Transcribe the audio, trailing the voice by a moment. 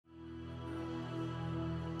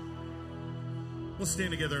We'll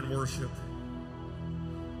stand together and worship.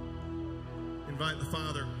 Invite the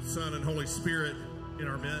Father, Son, and Holy Spirit in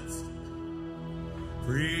our midst.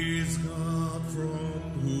 Praise God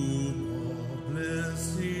from whom all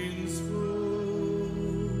blessings flow.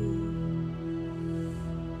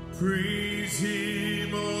 Praise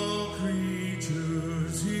Him, all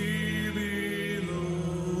creatures here below.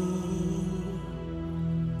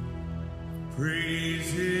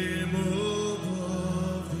 Praise Him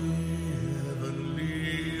above the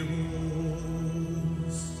heavenly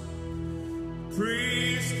host.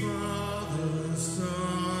 Praise Father,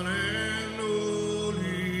 Son, and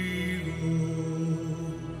Holy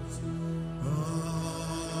Ghost.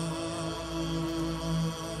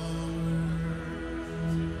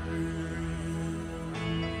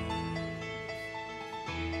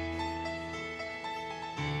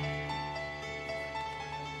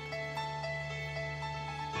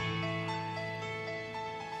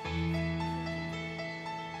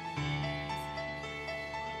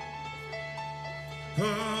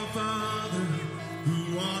 Our Father,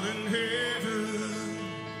 who art in heaven,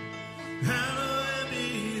 hallowed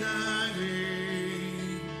be thy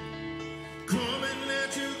name. Come and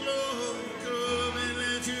let your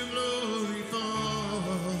glory fall.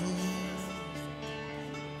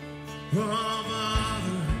 Our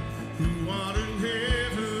Father, who art in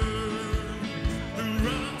heaven, the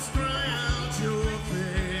rocks cry out your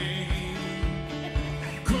fame.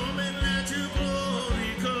 Come and let your glory,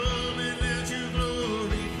 come and let your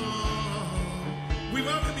glory fall. We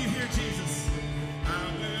welcome you here, Jesus. I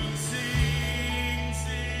will sing,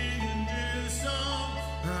 sing a new song.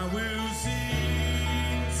 I will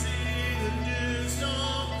sing, sing a new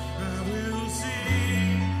song. I will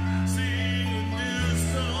sing, sing a new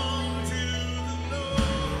song to the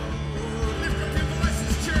Lord. Lift up your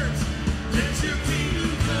voices, church. Let your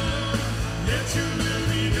kingdom come, let your will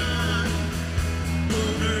be done,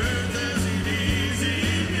 on earth as it is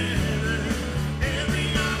in heaven. Every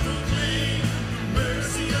eye proclaim the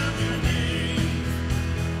mercy of your name,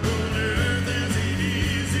 on earth as it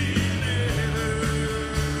is in heaven.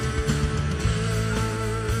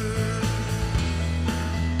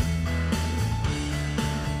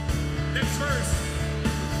 Next verse.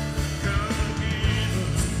 God give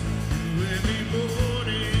us every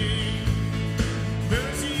morning,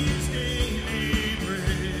 mercy is daily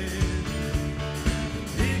bread.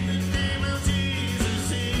 In the name of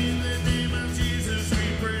Jesus, in the name of Jesus we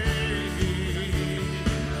pray.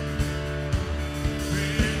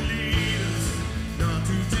 And lead us not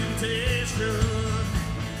to temptation,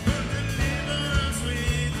 but deliver us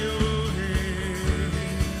with your hand.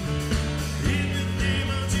 In the name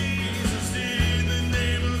of Jesus, in the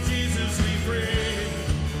name of Jesus we pray.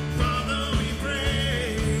 Father, we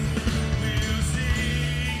pray. We'll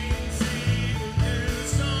sing, sing a new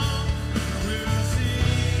song. We'll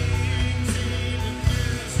sing, sing a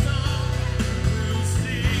new song. We'll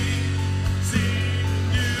sing, sing a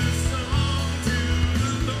new song to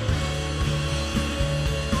the Lord.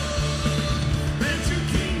 Let your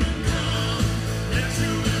kingdom come, let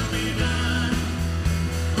your will be done,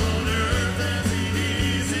 on earth as it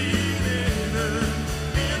is in heaven.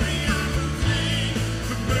 Every eye proclaim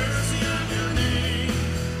the mercy of your name,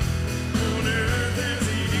 on earth as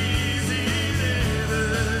it is in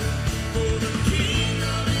heaven. For the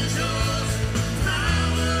kingdom is yours, the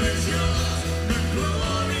power is yours, the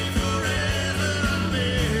glory forever.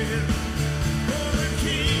 Amen. For the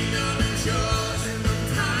kingdom is yours, and the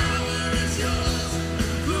power is yours, the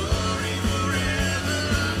glory forever.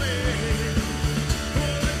 Amen.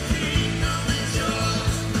 For the kingdom is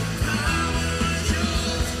yours, the power is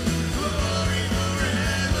yours, glory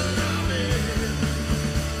forever. Amen.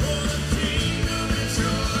 For the kingdom is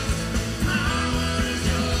yours, power is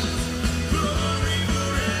yours, glory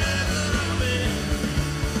forever. Amen.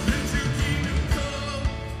 Let your kingdom come,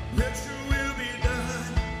 let your will be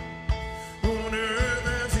done, on earth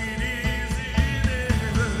as it is in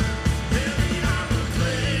heaven. Every eye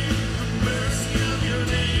proclaim the mercy of your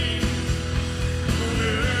name, on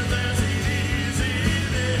earth as it is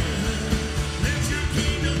in heaven. Let your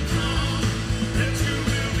kingdom come, let your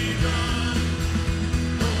will be done,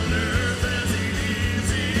 on earth as it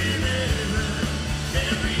is in heaven.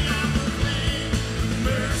 Every eye proclaim the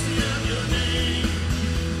mercy of your name,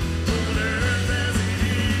 on earth as it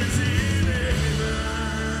is in heaven.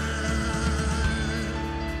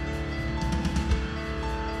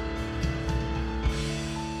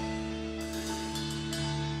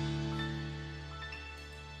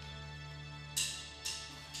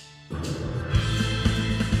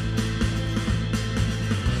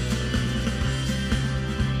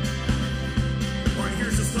 All right,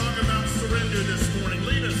 here's a song about surrender this morning.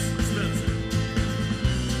 Lead us, Spencer.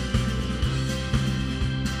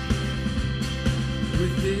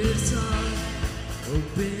 this heart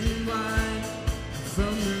open wide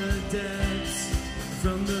from the depths,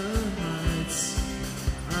 from the heights.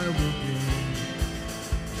 I will bring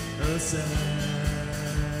a sacrifice.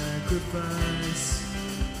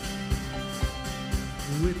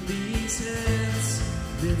 With these hands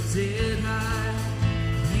lifted high,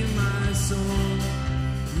 hear my song,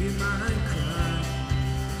 hear my cry.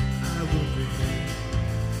 I will bring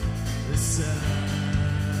a sacrifice.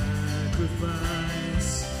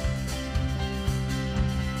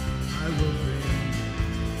 I will bring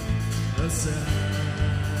a sacrifice.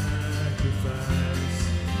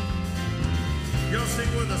 Y'all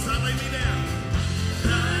sing with us. I lay me down. I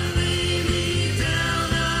lay me down,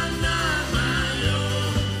 I'm not my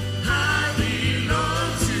own. I belong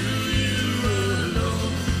to you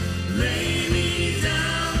alone. Lay me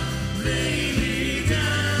down, lay me down.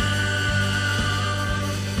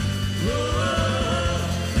 Oh,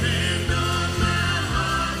 and on my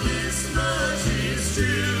heart this much is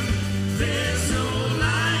true. There's no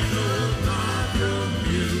life apart from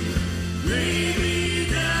you. Lay me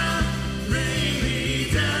down, lay me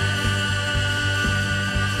down.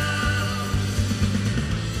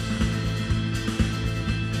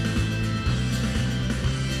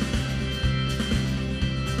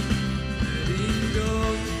 Letting go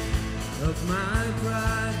of my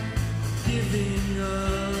pride, giving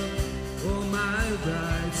up all my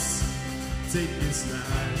rights. Take this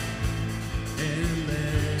life and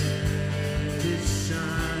let it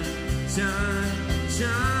shine, shine,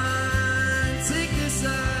 shine. Take this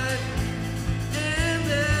life and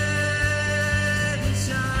let it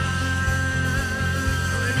shine.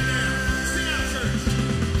 Sing out, church.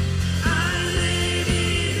 I lay me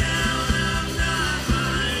down, I'm not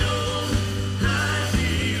my own. I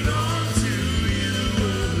belong to you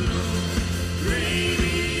alone. Lay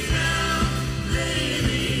me down, lay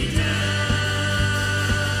me down.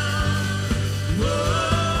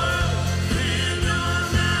 Whoa, and on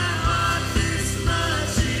my heart this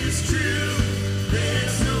much is true.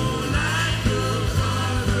 There's no life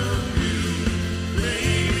apart from you.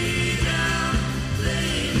 Lay me down,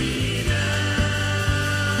 lay me down.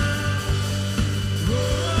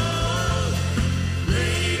 Whoa,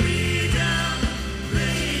 lay me down,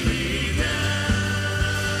 lay me down.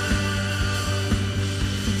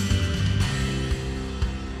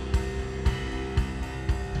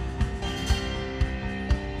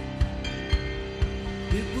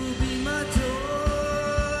 It will be my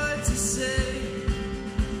joy to say,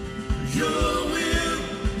 Your will,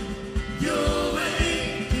 Your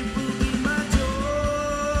way. It will be my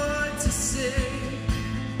joy to say,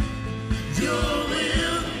 Your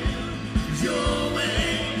will, Your way.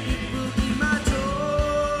 It will be my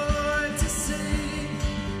joy to say,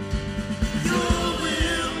 Your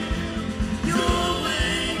will, Your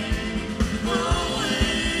way,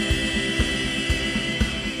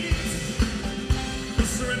 always. Let's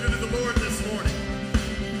surrender to the Lord this morning.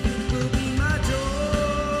 It will be my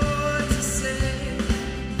joy to say,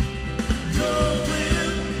 Your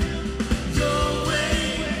will, Your way.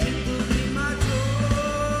 It will be my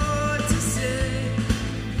joy to say,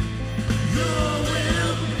 Your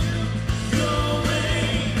will, Your way.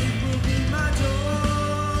 It will be my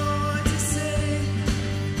joy to say,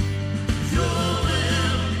 Your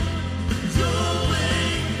will, Your way,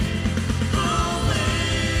 always.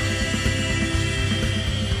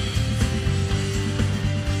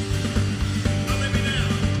 I lay me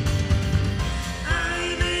down. I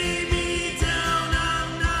lay me down, I'm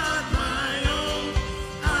not my own.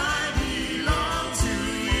 I belong to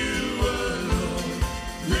you alone.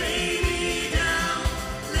 Lay me down,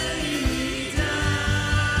 lay me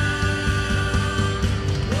down.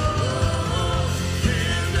 Oh,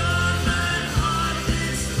 and on my heart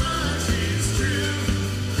this much is true.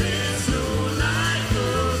 There's no life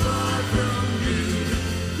apart from you.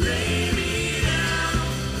 Lay me down,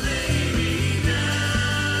 lay me down.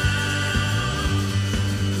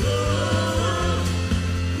 Oh,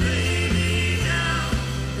 lay me down,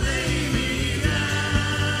 lay me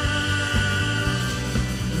down.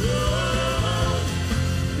 Oh,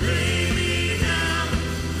 lay me down,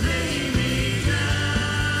 lay me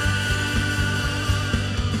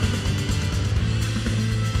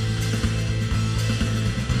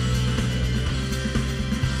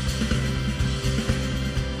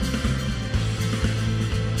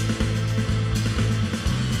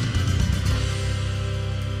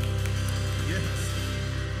Yes.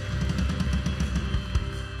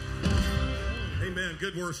 Amen.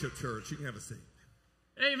 Good worship, church. You can have a seat.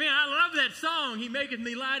 Amen. I love that song. He maketh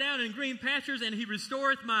me lie down in green pastures, and he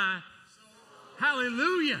restoreth my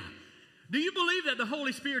Hallelujah. Do you believe that the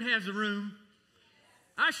Holy Spirit has a room?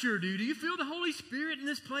 I sure do. Do you feel the Holy Spirit in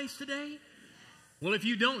this place today? Well, if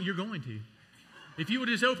you don't, you're going to. If you will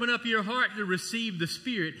just open up your heart to receive the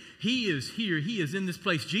Spirit, He is here. He is in this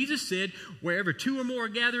place. Jesus said, wherever two or more are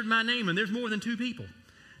gathered in my name, and there's more than two people,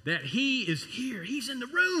 that He is here. He's in the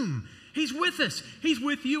room. He's with us. He's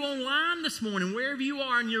with you online this morning. Wherever you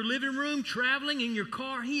are, in your living room, traveling, in your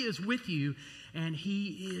car, He is with you, and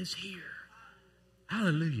He is here.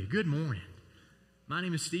 Hallelujah. Good morning. My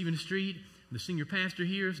name is Stephen Street. The senior pastor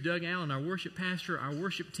here is Doug Allen, our worship pastor, our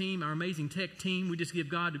worship team, our amazing tech team. We just give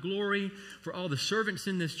God the glory for all the servants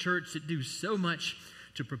in this church that do so much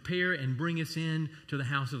to prepare and bring us in to the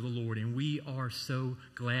house of the Lord. And we are so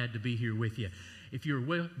glad to be here with you. If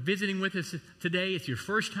you're visiting with us today, it's your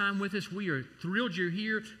first time with us, we are thrilled you're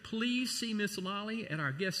here. Please see Miss Lolly at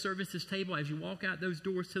our guest services table. As you walk out those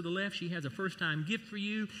doors to the left, she has a first-time gift for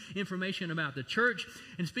you, information about the church.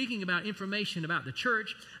 And speaking about information about the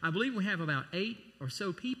church, I believe we have about 8 or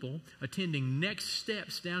so people attending Next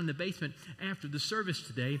Steps down in the basement after the service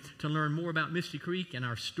today to learn more about Misty Creek and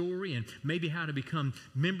our story and maybe how to become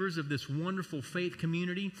members of this wonderful faith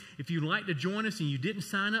community. If you'd like to join us and you didn't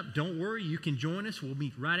sign up, don't worry, you can join us. We'll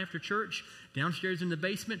meet right after church downstairs in the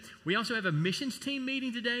basement. We also have a missions team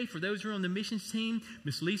meeting today. For those who are on the missions team,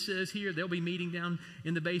 Miss Lisa is here. They'll be meeting down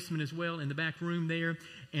in the basement as well, in the back room there.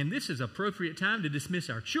 And this is appropriate time to dismiss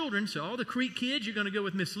our children. So all the Creek kids, you're going to go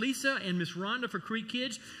with Miss Lisa and Miss Rhonda for Creek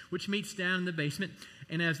Kids, which meets down in the basement.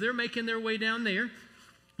 And as they're making their way down there,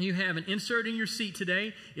 you have an insert in your seat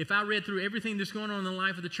today. If I read through everything that's going on in the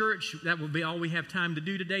life of the church, that will be all we have time to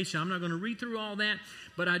do today, so I'm not going to read through all that.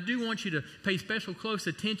 But I do want you to pay special close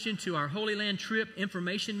attention to our Holy Land trip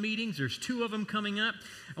information meetings. There's 2 of them coming up.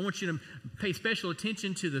 I want you to pay special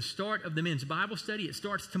attention to the start of the men's Bible study. It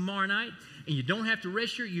starts tomorrow night, and you don't have to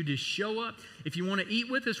register. You just show up. If you want to eat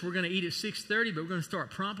with us, we're going to eat at 6:30, but we're going to start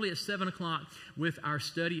promptly at 7 o'clock with our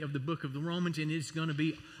study of the book of the Romans, and it's going to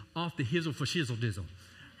be off the hizzle for shizzle dizzle.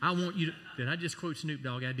 I want you to, did I just quote Snoop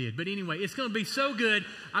Dogg? I did. But anyway, it's going to be so good.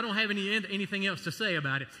 I don't have anything else to say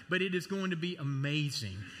about it, but it is going to be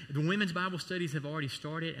amazing. The women's Bible studies have already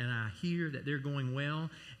started, and I hear that they're going well.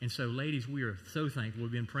 And so, ladies, we are so thankful.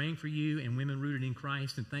 We've been praying for you and Women Rooted in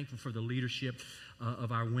Christ, and thankful for the leadership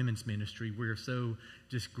of our women's ministry. We're so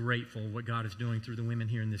just grateful what God is doing through the women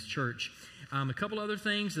here in this church. A couple other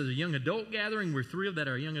things. There's a young adult gathering. We're thrilled that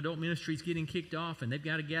our young adult ministry is getting kicked off, and they've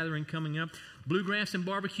got a gathering coming up. Bluegrass and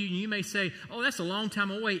barbecue. And you may say, oh, that's a long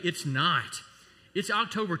time away. It's not. It's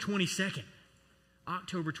October 22nd.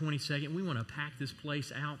 October 22nd. We want to pack this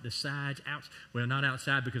place out, the sides, out. Well, not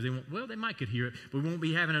outside because they might could hear it, but we won't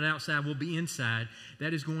be having it outside. We'll be inside.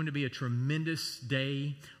 That is going to be a tremendous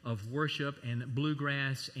day of worship and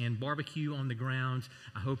bluegrass and barbecue on the grounds.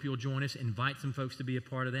 I hope you'll join us. Invite some folks to be a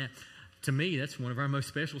part of that. To me, that's one of our most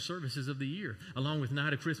special services of the year, along with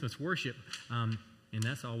Night of Christmas Worship. And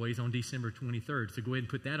that's always on December 23rd. So go ahead and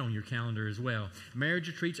put that on your calendar as well. Marriage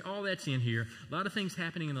retreats, all that's in here. A lot of things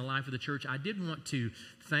happening in the life of the church. I did want to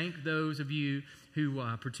thank those of you who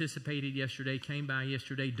participated yesterday, came by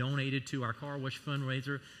yesterday, donated to our car wash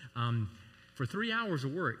fundraiser. For 3 hours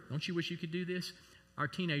of work, don't you wish you could do this? Our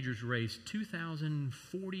teenagers raised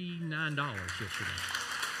 $2,049 yesterday.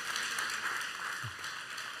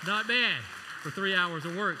 Not bad for 3 hours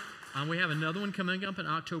of work. We have another one coming up on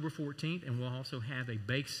October 14th, and we'll also have a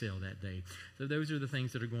bake sale that day. So those are the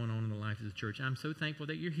things that are going on in the life of the church. I'm so thankful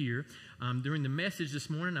that you're here. During the message this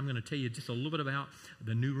morning, I'm going to tell you just a little bit about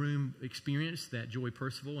the new room experience that Joy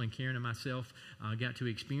Percival and Karen and myself got to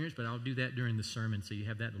experience, but I'll do that during the sermon, so you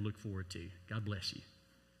have that to look forward to. God bless you.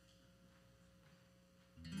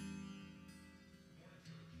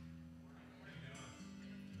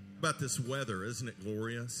 About this weather, isn't it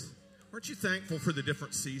glorious? Aren't you thankful for the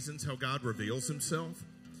different seasons, how God reveals himself?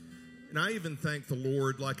 And I even thank the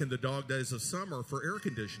Lord, like in the dog days of summer, for air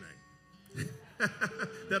conditioning.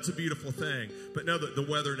 That's a beautiful thing. But no, the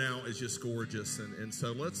weather now is just gorgeous. And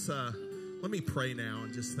so let me pray now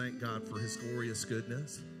and just thank God for his glorious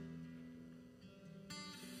goodness.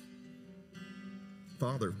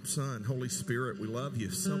 Father, Son, Holy Spirit, we love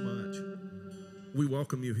you so much. We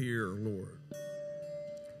welcome you here, Lord.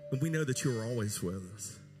 And we know that you are always with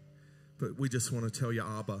us. But we just want to tell you,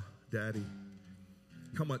 Abba, Daddy,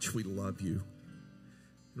 how much we love you.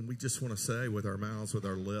 And we just want to say with our mouths, with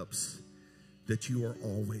our lips, that you are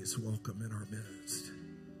always welcome in our midst.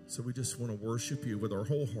 So we just want to worship you with our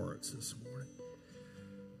whole hearts this morning.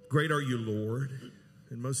 Great are you, Lord,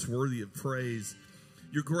 and most worthy of praise.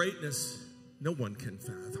 Your greatness, no one can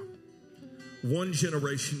fathom. One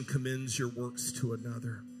generation commends your works to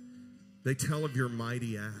another. They tell of your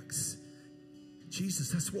mighty acts.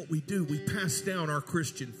 Jesus, that's what we do. We pass down our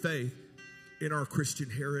Christian faith in our Christian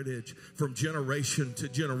heritage from generation to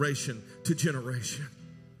generation to generation.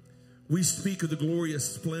 We speak of the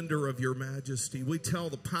glorious splendor of your majesty. We tell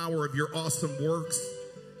the power of your awesome works,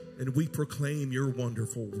 and we proclaim your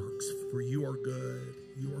wonderful works. For you are good.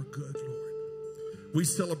 You are good, Lord. We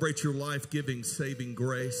celebrate your life-giving, saving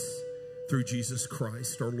grace through Jesus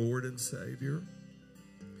Christ, our Lord and Savior.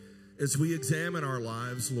 As we examine our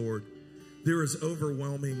lives, Lord, there is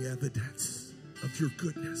overwhelming evidence of your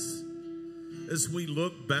goodness. As we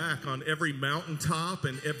look back on every mountaintop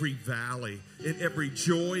and every valley, in every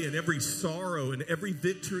joy and every sorrow and every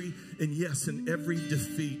victory, and yes, in every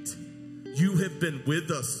defeat, you have been with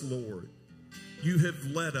us, Lord. You have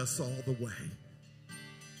led us all the way.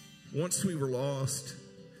 Once we were lost,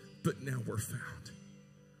 but now we're found.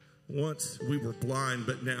 Once we were blind,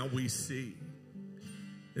 but now we see.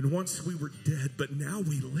 And once we were dead, but now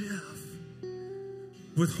we live.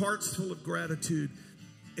 With hearts full of gratitude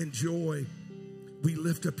and joy, we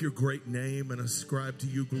lift up your great name and ascribe to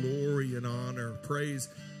you glory and honor, praise,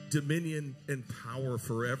 dominion, and power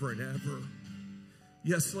forever and ever.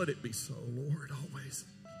 Yes, let it be so, Lord, always.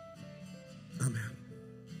 Amen.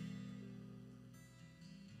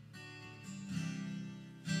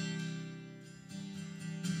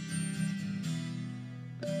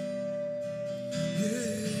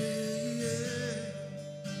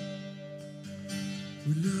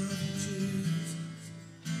 We love you, Jesus.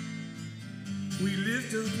 We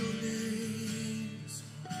lift up your names.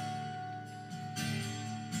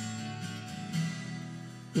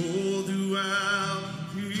 All throughout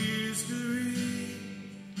history,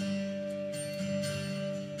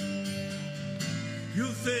 your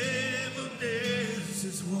faithfulness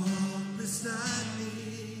is walked beside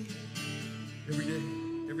me. Every day,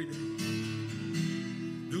 every day.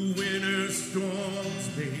 The winter storms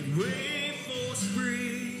made way for spring.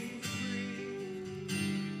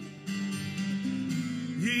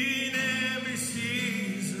 In every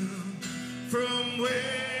season, from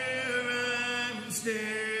where I'm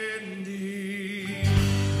standing,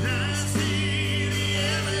 I see the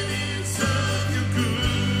evidence of your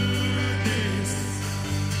goodness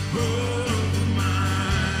all over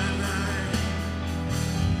my life,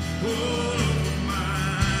 all over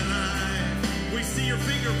my life. We see your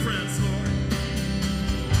fingerprints, Lord.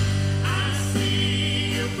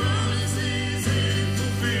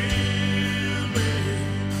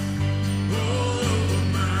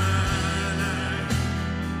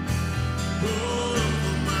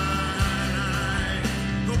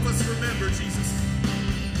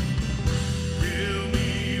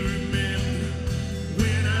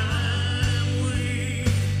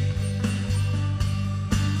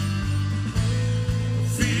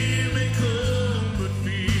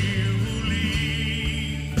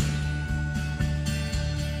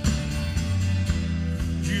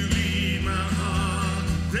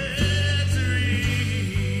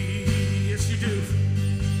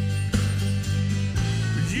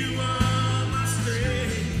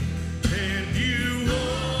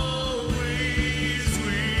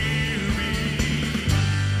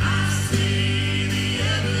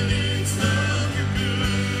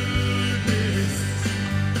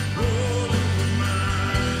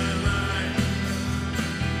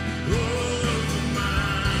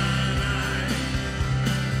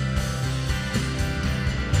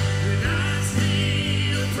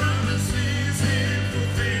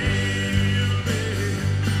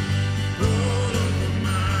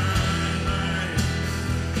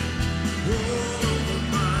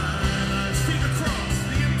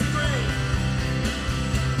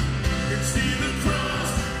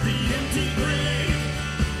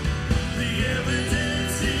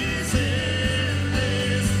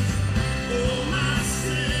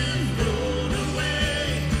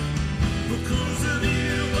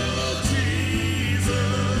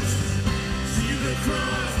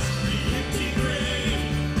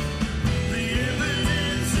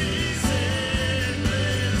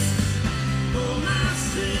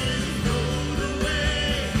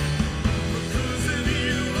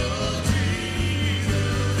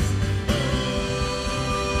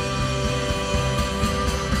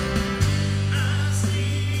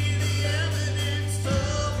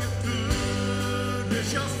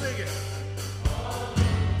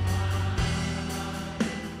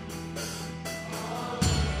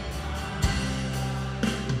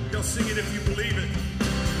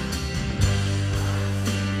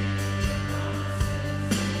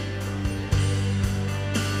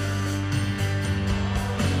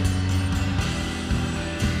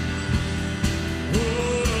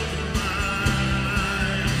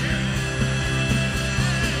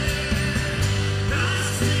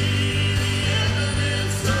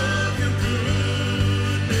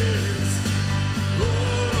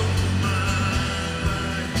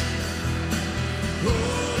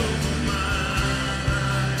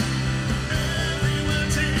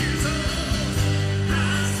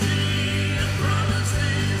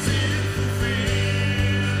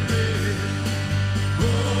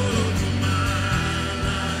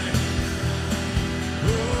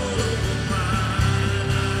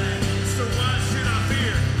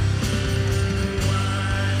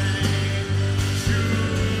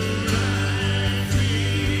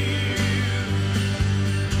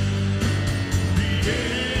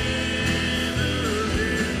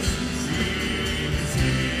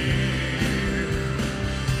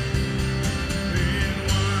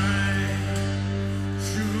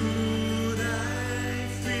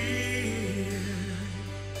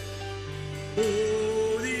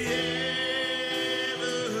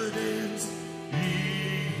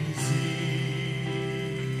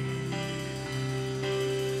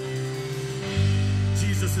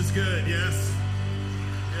 Jesus is good, yes?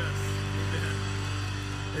 Yes. Amen.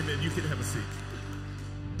 Amen. You can have a seat.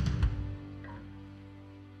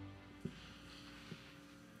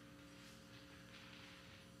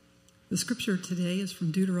 The scripture today is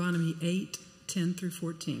from Deuteronomy 8:10 through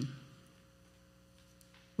 14.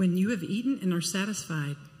 When you have eaten and are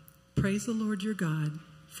satisfied, praise the Lord your God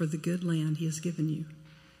for the good land he has given you.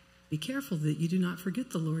 Be careful that you do not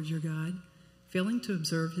forget the Lord your God, failing to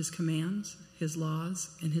observe his commands, his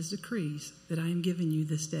laws, and his decrees that I am giving you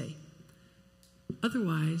this day.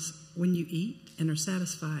 Otherwise, when you eat and are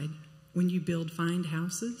satisfied, when you build fine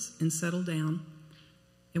houses and settle down,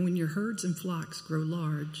 and when your herds and flocks grow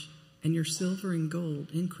large, and your silver and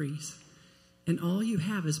gold increase, and all you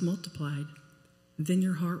have is multiplied, then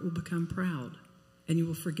your heart will become proud, and you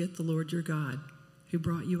will forget the Lord your God, who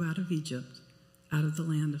brought you out of Egypt, out of the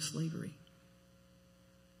land of slavery.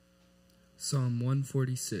 Psalm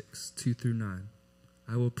 146, 2 through 9.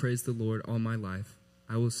 I will praise the Lord all my life.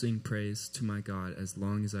 I will sing praise to my God as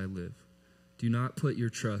long as I live. Do not put your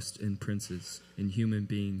trust in princes, in human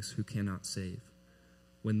beings who cannot save.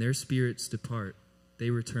 When their spirits depart, they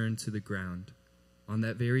return to the ground. On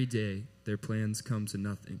that very day, their plans come to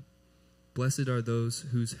nothing. Blessed are those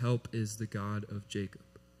whose help is the God of Jacob,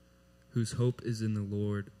 whose hope is in the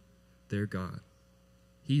Lord their God.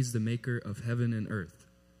 He is the maker of heaven and earth,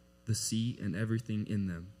 the sea and everything in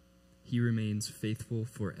them. He remains faithful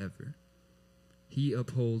forever. He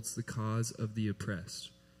upholds the cause of the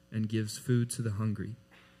oppressed and gives food to the hungry.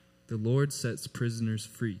 The Lord sets prisoners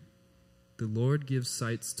free. The Lord gives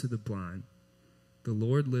sight to the blind. The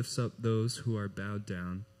Lord lifts up those who are bowed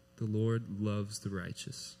down. The Lord loves the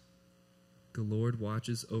righteous. The Lord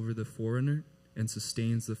watches over the foreigner and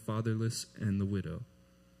sustains the fatherless and the widow,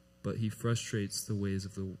 but he frustrates the ways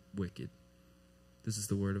of the wicked. This is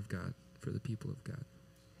the word of God for the people of God.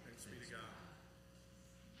 Thanks be to God.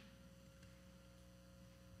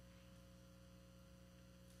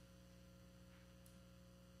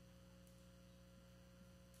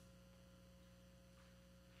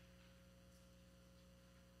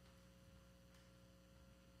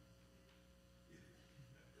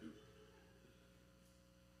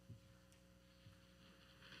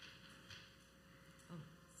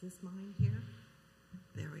 Is this mine here?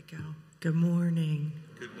 There we go. Good morning.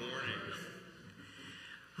 Good morning.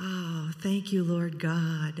 Oh, thank you, Lord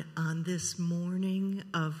God, on this morning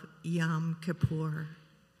of Yom Kippur.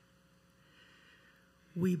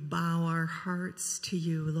 We bow our hearts to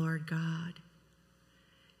you, Lord God,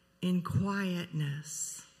 in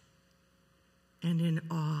quietness and in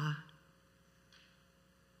awe.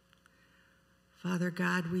 Father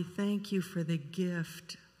God, we thank you for the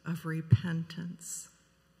gift of repentance,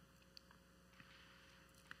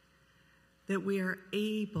 that we are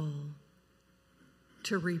able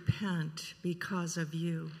to repent because of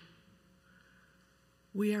you.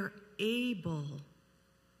 We are able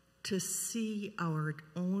to see our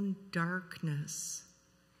own darkness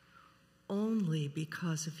only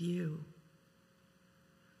because of you.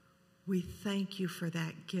 We thank you for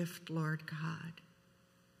that gift, Lord God.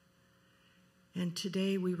 And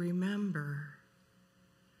today we remember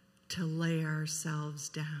to lay ourselves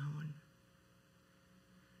down.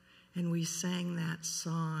 And we sang that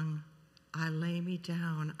song, I lay me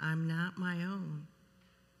down, I'm not my own.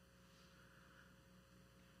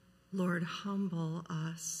 Lord, humble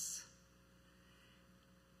us.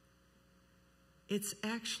 It's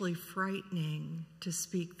actually frightening to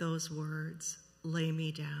speak those words, lay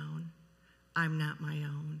me down, I'm not my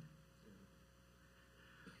own.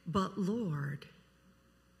 But Lord,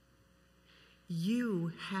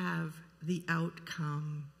 you have the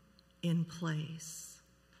outcome in place.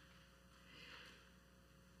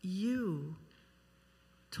 You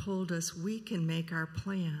told us we can make our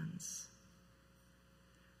plans,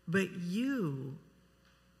 but you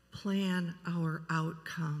plan our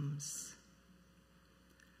outcomes.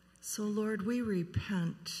 So, Lord, we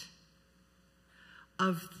repent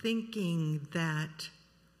of thinking that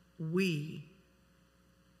we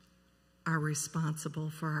are responsible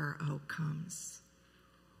for our outcomes.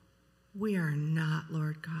 We are not,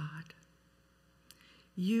 Lord God.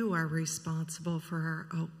 You are responsible for our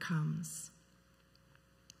outcomes.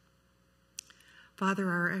 Father,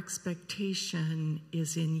 our expectation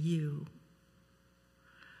is in you.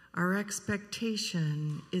 Our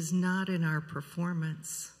expectation is not in our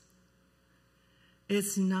performance.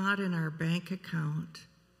 It's not in our bank account.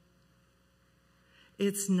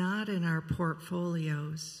 It's not in our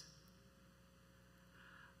portfolios.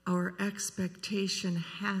 Our expectation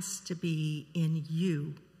has to be in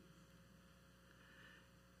you.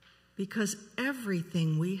 Because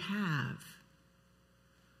everything we have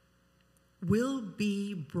will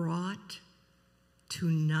be brought to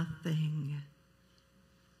nothing,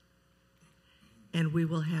 and we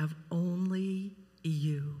will have only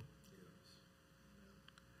you.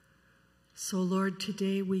 So, Lord,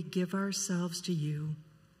 today we give ourselves to you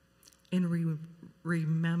and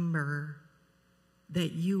remember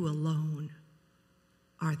that you alone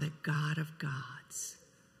are the God of gods,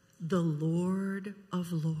 the Lord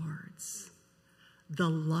of lords, the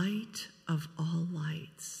light of all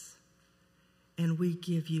lights. And we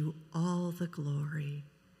give you all the glory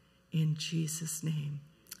in Jesus' name.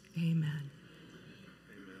 Amen.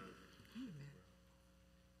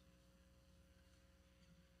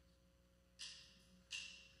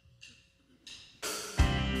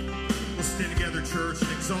 Let's stand together, church,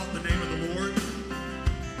 and exalt the name of the Lord.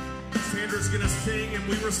 Sandra's going to sing, and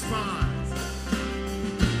we respond.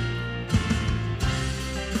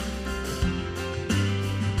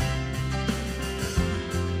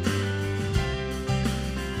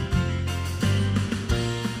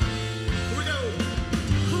 Here we go.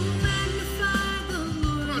 Oh, magnify the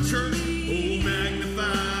Lord. Come on, church. with me. Oh,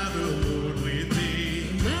 magnify the Lord with me.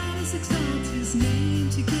 Let us exalt his name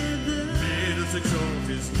together. Let us exalt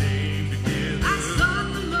his name together. I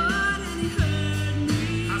sought the Lord and he heard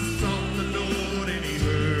me. I sought the Lord and he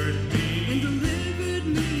heard me. And delivered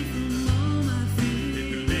me from all my fears.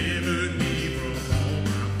 Delivered me from all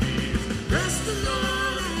my fears. Bless the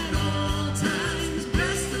Lord at all times.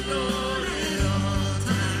 Bless the Lord at all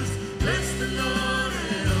times. Bless the Lord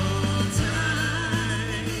at all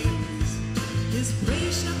times. His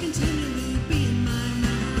praise shall continually be in my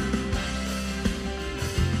mouth.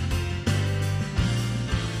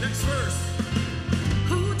 Next verse.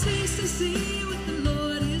 Oh, taste and see what the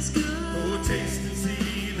Lord is good. Oh, taste and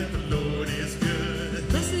see that the Lord is good.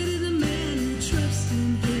 Blessed is the man who trusts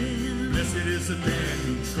in him. Blessed is the man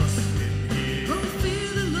who trusts in him. Oh, fear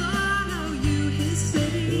the Lord, oh, you his Oh,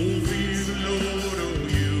 saints. fear the Lord, oh,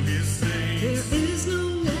 you his saints. There is no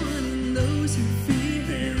one in those who fear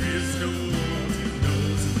There him. is no one in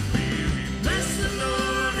those who fear him. Bless the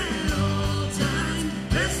Lord at all times.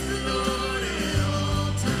 Bless the Lord at all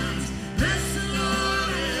times. Bless the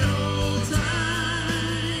Lord at all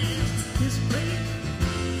times. His praise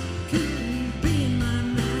could be in my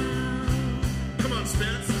mouth. Come on,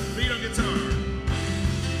 Spence. Lead on guitar.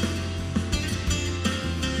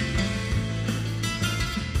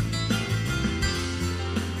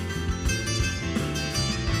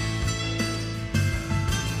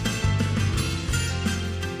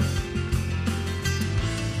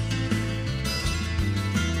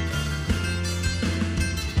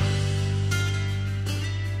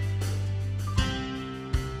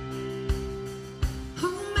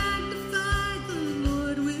 Oh, magnify the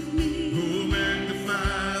Lord with me. Oh,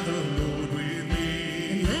 magnify the Lord with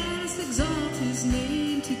me. And let us exalt his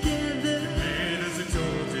name together. Let us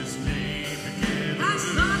exalt his name together. I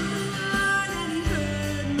sought the Lord and he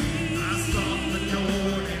heard me. I sought the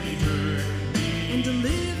Lord and he heard me. And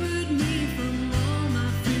delivered me from all my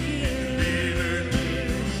fears. Delivered me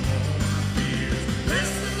from all my fears.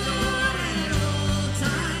 Bless the Lord at all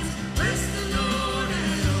times. Bless the Lord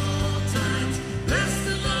at all times. Bless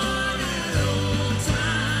the Lord at all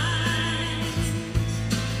times.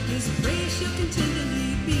 His praise shall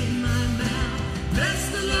continually be in my mouth. Bless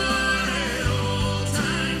the Lord at all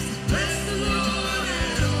times. Bless the Lord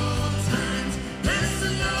at all times. Bless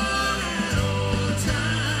the Lord at all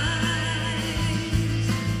times.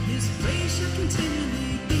 His praise shall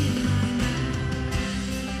continually be in my mouth.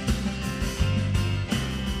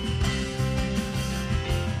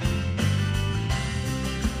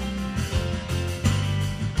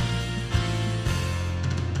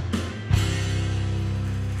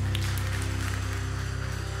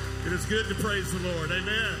 It is good to praise the Lord.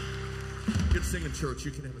 Amen. Good singing, church.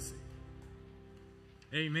 You can have a seat.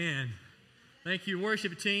 Amen. Thank you,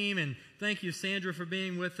 worship team, and thank you, Sandra, for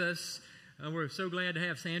being with us. We're so glad to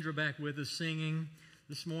have Sandra back with us singing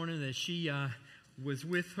this morning, that she was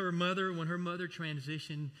with her mother when her mother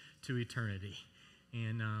transitioned to eternity.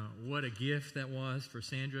 And what a gift that was for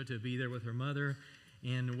Sandra to be there with her mother,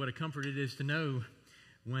 and what a comfort it is to know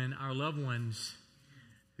when our loved ones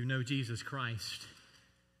who know Jesus Christ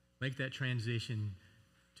make that transition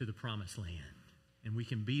to the promised land. And we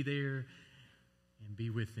can be there and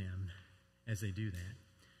be with them as they do that.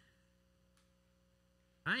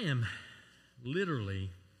 I am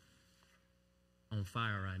literally on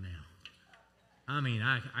fire right now. I mean,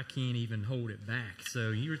 I can't even hold it back.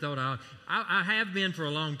 So you thought I have been for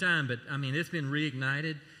a long time, but I mean, it's been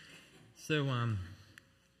reignited. So now I'm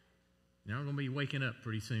going to be waking up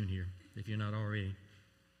pretty soon here, if you're not already.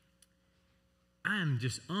 I'm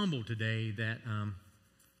just humbled today that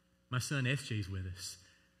My son SJ's with us.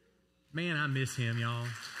 Man, I miss him, y'all.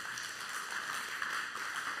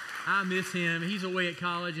 I miss him. He's away at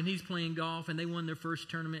college, and he's playing golf, and they won their first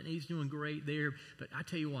tournament, and he's doing great there. But I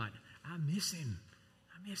tell you what, I miss him.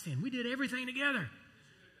 I miss him. We did everything together.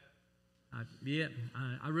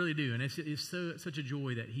 I really do. And it's such a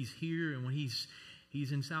joy that he's here, and when he's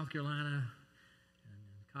in South Carolina,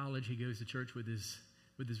 in college, he goes to church with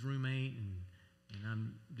his roommate, and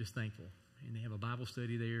I'm just thankful. And they have a Bible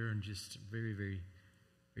study there, and just very, very,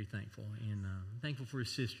 very thankful. And I'm thankful for his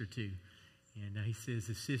sister, too. And he says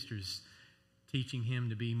his sister's teaching him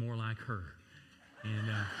to be more like her.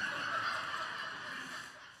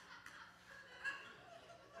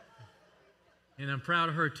 And I'm proud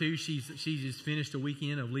of her, too. She just finished a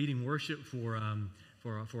weekend of leading worship for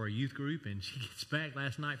a youth group, and she gets back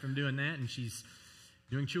last night from doing that, and she's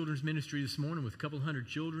doing children's ministry this morning with a couple hundred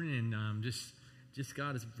children, and just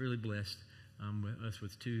God has really blessed us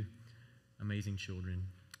with two amazing children.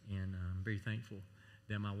 And I'm very thankful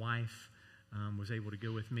that my wife was able to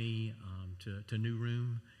go with me to New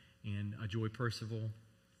Room and Joy Percival.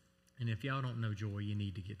 And if y'all don't know Joy, you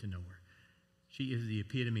need to get to know her. She is the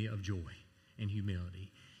epitome of joy and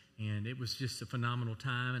humility. And it was just a phenomenal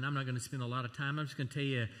time. And I'm not going to spend a lot of time. I'm just going to tell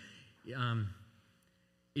you,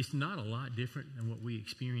 it's not a lot different than what we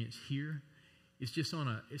experience here. It's just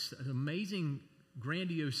it's an amazing,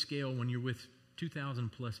 grandiose scale when you're with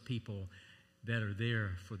 2,000 plus people that are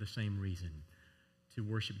there for the same reason, to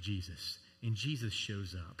worship Jesus. And Jesus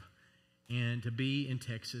shows up. And to be in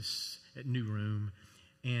Texas at New Room,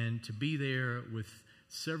 and to be there with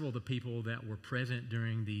several of the people that were present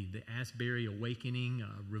during the Asbury Awakening,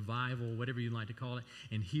 revival, whatever you'd like to call it,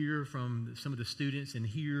 and hear from some of the students, and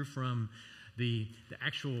hear from the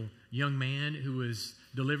actual young man who was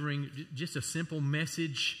delivering just a simple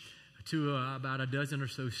message to about a dozen or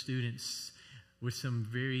so students, with some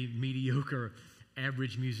very mediocre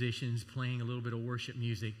average musicians playing a little bit of worship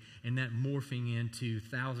music, and that morphing into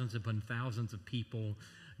thousands upon thousands of people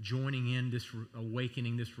joining in this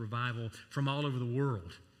awakening, this revival from all over the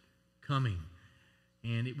world coming.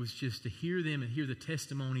 And it was just to hear them and hear the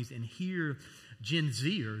testimonies and hear Gen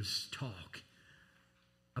Zers talk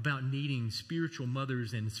about needing spiritual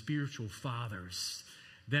mothers and spiritual fathers,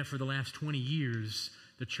 that for the last 20 years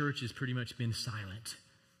the church has pretty much been silent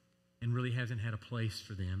and really hasn't had a place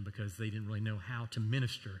for them, because they didn't really know how to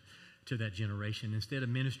minister to that generation. Instead of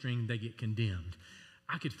ministering, they get condemned.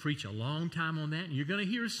 I could preach a long time on that, and you're going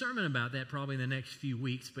to hear a sermon about that probably in the next few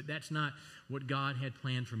weeks, but that's not what God had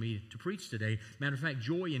planned for me to preach today. Matter of fact,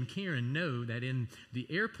 Joy and Karen know that in the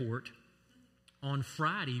airport on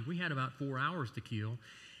Friday, we had about 4 hours to kill,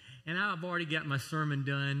 and I've already got my sermon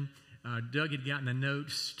done. Doug had gotten the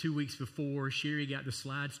notes 2 weeks before. Sherry got the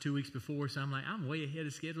slides 2 weeks before. So I'm like, I'm way ahead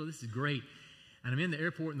of schedule. This is great. And I'm in the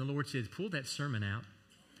airport, and the Lord says, pull that sermon out.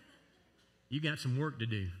 You got some work to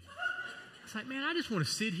do. It's like, man, I just want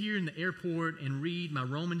to sit here in the airport and read my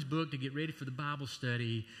Romans book to get ready for the Bible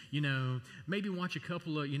study. Maybe watch a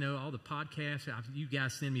couple of, all the podcasts. You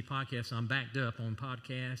guys send me podcasts, so I'm backed up on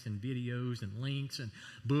podcasts and videos and links and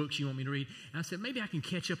books you want me to read. And I said, maybe I can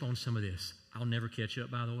catch up on some of this. I'll never catch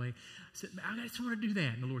up, by the way. I said, I just want to do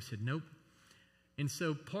that. And the Lord said, nope. And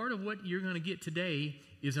so part of what you're going to get today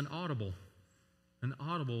is an audible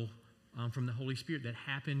from the Holy Spirit that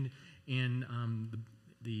happened in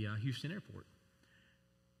the Houston airport.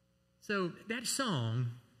 So that song,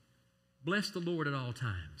 Bless the Lord at All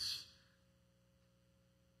Times.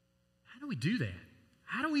 How do we do that?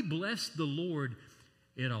 How do we bless the Lord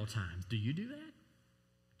at all times? Do you do that?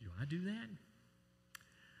 Do I do that?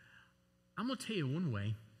 I'm going to tell you one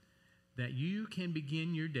way that you can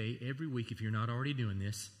begin your day every week, if you're not already doing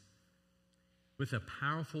this, with a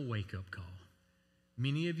powerful wake-up call.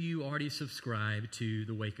 Many of you already subscribe to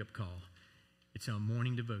the wake-up call. It's a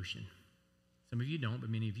morning devotion. Some of you don't, but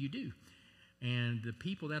many of you do. And the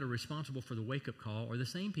people that are responsible for the wake-up call are the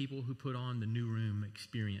same people who put on the New Room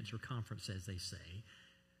experience or conference, as they say.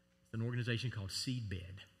 It's an organization called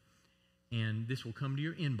Seedbed. And this will come to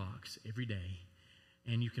your inbox every day.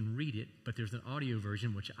 And you can read it, but there's an audio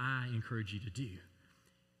version, which I encourage you to do.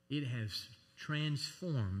 It has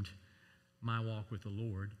transformed my walk with the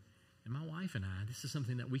Lord. And my wife and I, this is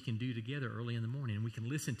something that we can do together early in the morning, and we can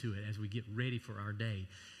listen to it as we get ready for our day.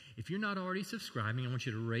 If you're not already subscribing, I want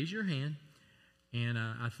you to raise your hand. And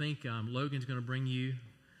I think Logan's going to bring you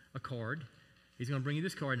a card. He's going to bring you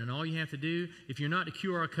this card, and all you have to do, if you're not a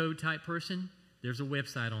QR code type person, there's a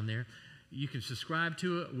website on there. You can subscribe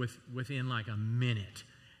to it within like a minute,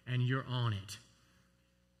 and you're on it.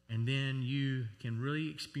 And then you can really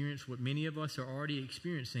experience what many of us are already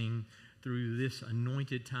experiencing through this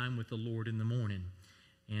anointed time with the Lord in the morning.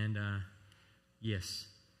 And yes,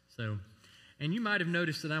 so, and you might have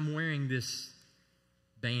noticed that I'm wearing this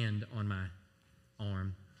band on my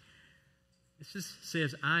arm. It just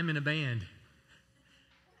says, I'm in a band.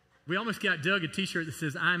 We almost got Doug a t-shirt that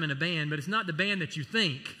says, I'm in a band, but it's not the band that you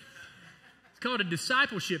think. It's called a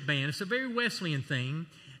discipleship band. It's a very Wesleyan thing.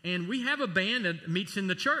 And we have a band that meets in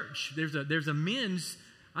the church. There's a men's,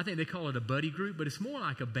 I think they call it a buddy group, but it's more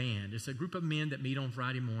like a band. It's a group of men that meet on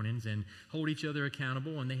Friday mornings and hold each other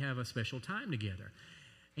accountable, and they have a special time together.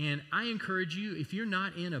 And I encourage you, if you're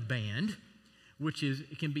not in a band, which is,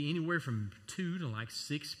 it can be anywhere from 2 to like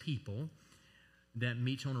 6 people that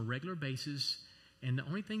meets on a regular basis, and the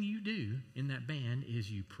only thing you do in that band is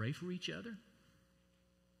you pray for each other,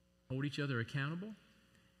 hold each other accountable.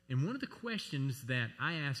 And one of the questions that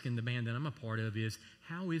I ask in the band that I'm a part of is,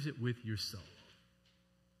 how is it with your soul?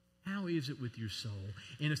 How is it with your soul?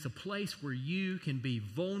 And it's a place where you can be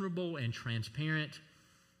vulnerable and transparent,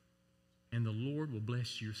 and the Lord will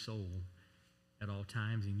bless your soul at all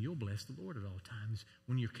times, and you'll bless the Lord at all times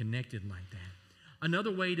when you're connected like that.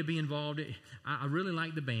 Another way to be involved, I really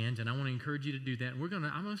like the bands, and I want to encourage you to do that.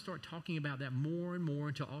 I'm going to start talking about that more and more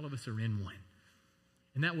until all of us are in one.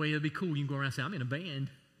 And that way it'll be cool. You can go around and say, I'm in a band,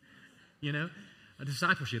 you know, a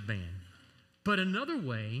discipleship band. But another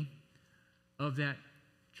way of that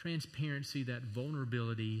transparency, that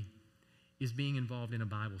vulnerability, is being involved in a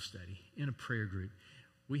Bible study, in a prayer group.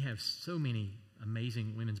 We have so many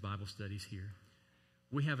amazing women's Bible studies here.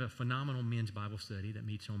 We have a phenomenal men's Bible study that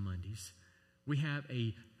meets on Mondays. We have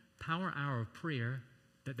a power hour of prayer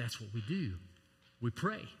that's what we do. We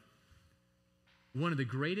pray. One of the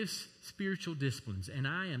greatest spiritual disciplines, and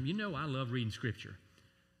I love reading Scripture,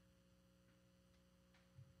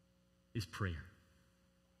 is prayer.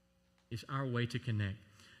 It's our way to connect.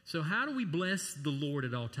 So how do we bless the Lord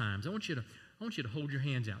at all times? I want you to hold your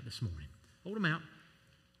hands out this morning. Hold them out.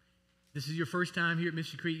 This is your first time here at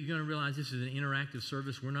Misty Creek. You're going to realize this is an interactive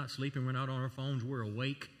service. We're not sleeping. We're not on our phones. We're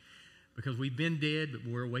awake because we've been dead,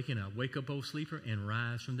 but we're waking up. Wake up, old sleeper, and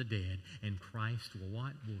rise from the dead. And Christ will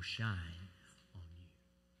what? Will shine on you.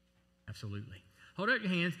 Absolutely. Hold out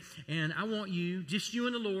your hands, and I want you, just you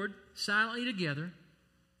and the Lord, silently together.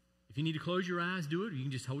 If you need to close your eyes, do it. Or you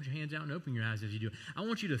can just hold your hands out and open your eyes as you do it. I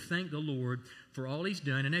want you to thank the Lord for all He's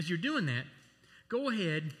done. And as you're doing that, go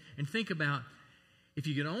ahead and think about, if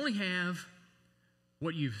you could only have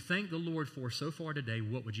what you've thanked the Lord for so far today,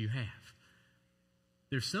 what would you have?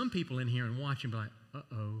 There's some people in here and watching, like,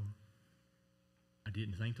 uh-oh, I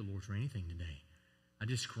didn't thank the Lord for anything today. I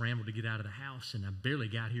just scrambled to get out of the house, and I barely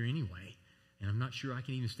got here anyway, and I'm not sure I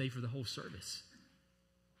can even stay for the whole service.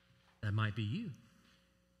 That might be you.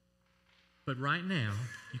 But right now,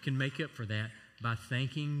 you can make up for that by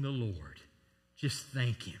thanking the Lord. Just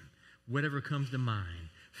thank Him. Whatever comes to mind,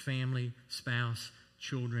 family, spouse,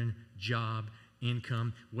 children, job,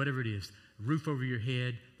 income, whatever it is, roof over your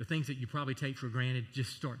head, the things that you probably take for granted,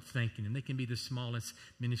 just start thanking Him. They can be the smallest,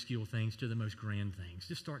 minuscule things to the most grand things.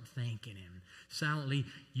 Just start thanking Him. Silently,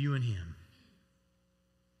 you and Him.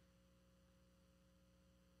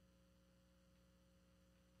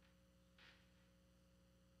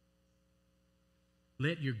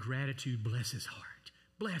 Let your gratitude bless His heart.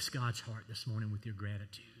 Bless God's heart this morning with your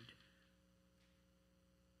gratitude.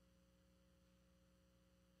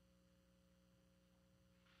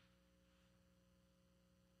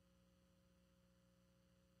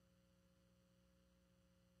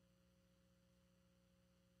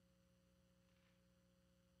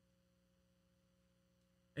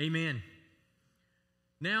 Amen.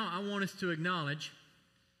 Now I want us to acknowledge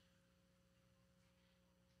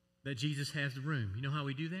that Jesus has the room. You know how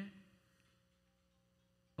we do that?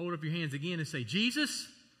 Hold up your hands again and say, Jesus,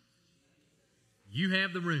 you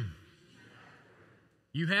have the room.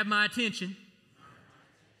 You have my attention.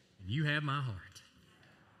 And you have my heart.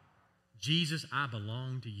 Jesus, I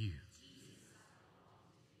belong to you.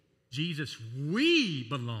 Jesus, we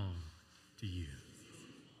belong to you.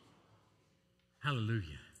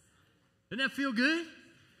 Hallelujah. Doesn't that feel good?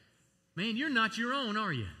 Man, you're not your own,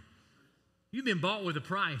 are you? You've been bought with a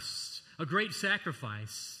price, a great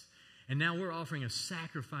sacrifice. And now we're offering a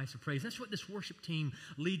sacrifice of praise. That's what this worship team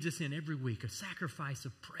leads us in every week, a sacrifice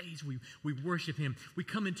of praise. We worship Him. We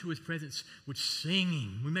come into His presence with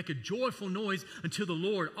singing. We make a joyful noise unto the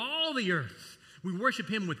Lord, all the earth. We worship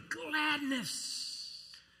Him with gladness.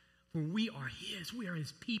 For we are His. We are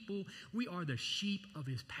His people. We are the sheep of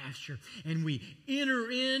His pasture. And we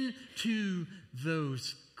enter into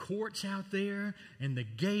those courts out there and the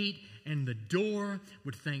gate and the door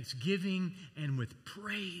with thanksgiving and with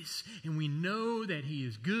praise. And we know that He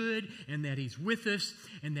is good and that He's with us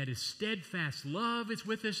and that His steadfast love is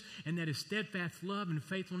with us and that His steadfast love and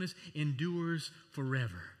faithfulness endures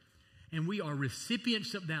forever. And we are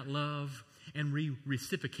recipients of that love and we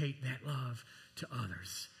reciprocate that love to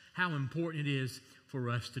others. How important it is for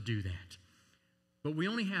us to do that. But we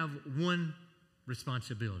only have one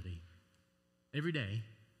responsibility every day,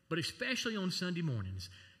 but especially on Sunday mornings.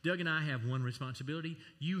 Doug and I have one responsibility.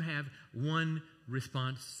 You have one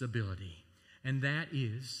responsibility. And that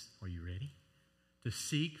is, are you ready? To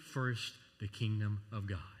seek first the kingdom of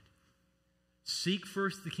God. Seek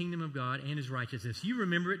first the kingdom of God and His righteousness. You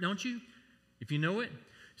remember it, don't you? If you know it.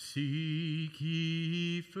 Seek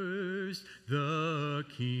ye first the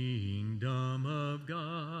kingdom of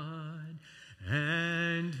God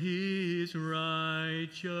and His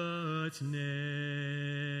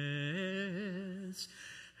righteousness,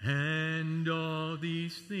 and all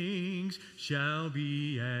these things shall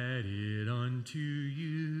be added unto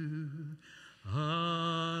you.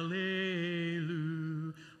 Hallelujah,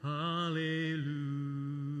 hallelujah.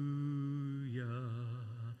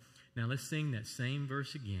 Now let's sing that same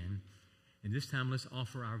verse again, and this time let's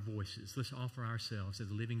offer our voices. Let's offer ourselves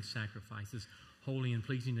as living sacrifices, holy and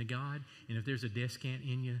pleasing to God. And if there's a descant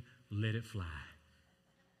in you, let it fly.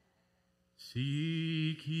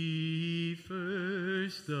 Seek ye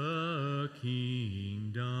first the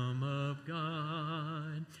kingdom of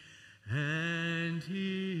God and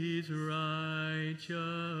His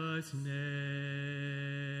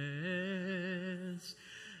righteousness,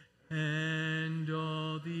 and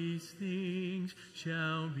all these things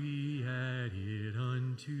shall be added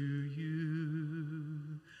unto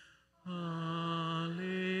you. Hallelujah,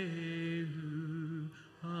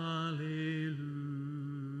 hallelujah.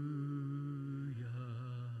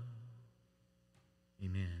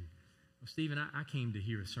 Amen. Well, Stephen, I came to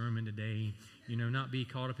hear a sermon today, not be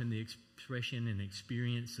caught up in the expression and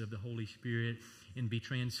experience of the Holy Spirit and be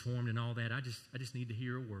transformed and all that. I just need to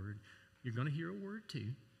hear a word. You're going to hear a word too.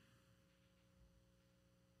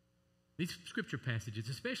 These scripture passages,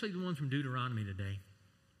 especially the ones from Deuteronomy today,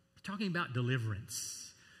 are talking about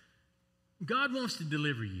deliverance. God wants to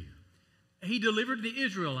deliver you. He delivered the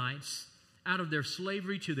Israelites out of their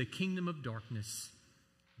slavery to the kingdom of darkness,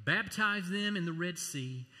 baptized them in the Red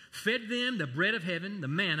Sea, fed them the bread of heaven, the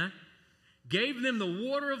manna, gave them the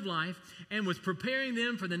water of life, and was preparing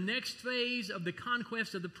them for the next phase of the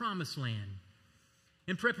conquest of the promised land.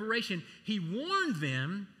 In preparation, He warned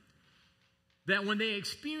them that when they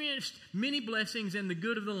experienced many blessings and the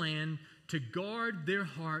good of the land, to guard their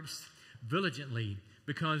hearts vigilantly,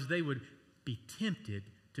 because they would be tempted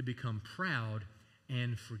to become proud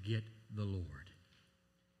and forget the Lord.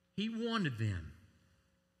 He wanted them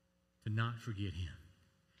to not forget Him.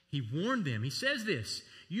 He warned them. He says this,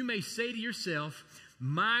 you may say to yourself,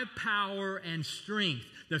 my power and strength,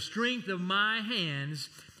 the strength of my hands,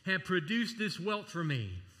 have produced this wealth for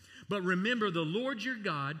me. But remember the Lord your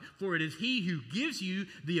God, for it is He who gives you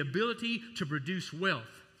the ability to produce wealth,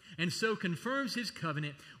 and so confirms His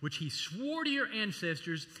covenant, which He swore to your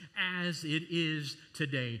ancestors as it is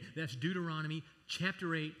today. That's Deuteronomy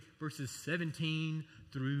chapter 8, verses 17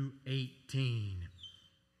 through 18.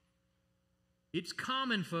 It's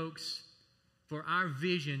common, folks, for our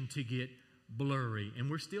vision to get blurry, and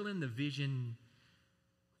we're still in the Vision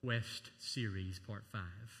Quest series, part 5.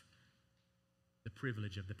 The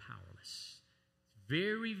privilege of the powerless. It's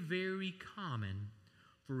very, very common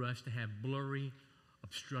for us to have blurry,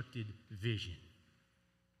 obstructed vision.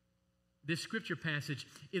 This scripture passage,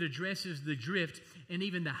 it addresses the drift and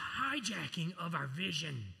even the hijacking of our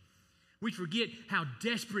vision. We forget how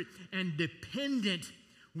desperate and dependent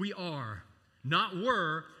we are. Not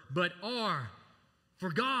were, but are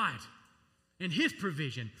for God and His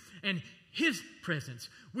provision and His presence.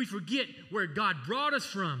 We forget where God brought us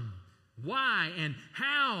from. Why and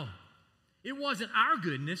how. It wasn't our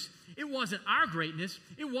goodness. It wasn't our greatness.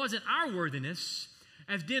 It wasn't our worthiness.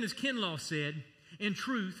 As Dennis Kinlaw said, in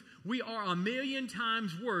truth, we are 1,000,000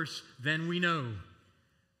 times worse than we know.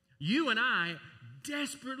 You and I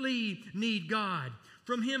desperately need God.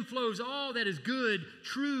 From Him flows all that is good,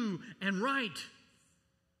 true, and right.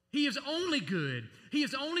 He is only good. He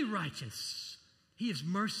is only righteous. He is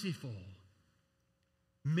merciful.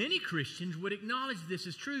 Many Christians would acknowledge this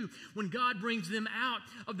is true when God brings them out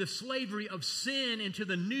of the slavery of sin into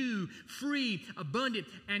the new, free, abundant,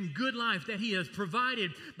 and good life that He has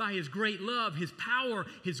provided by His great love, His power,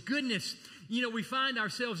 His goodness. We find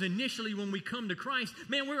ourselves initially when we come to Christ,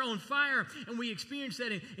 man, we're on fire, and we experience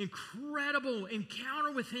that incredible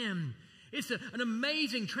encounter with Him. It's an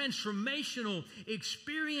amazing, transformational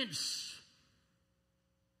experience.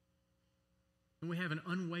 And we have an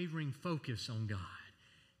unwavering focus on God.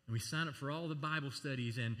 And we sign up for all the Bible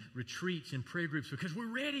studies and retreats and prayer groups because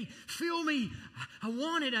we're ready. Fill me. I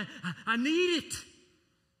want it. I need it.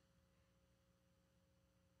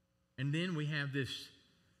 And then we have this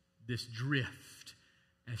drift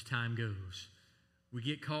as time goes. We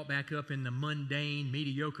get caught back up in the mundane,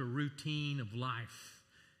 mediocre routine of life.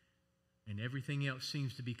 And everything else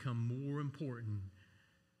seems to become more important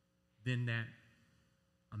than that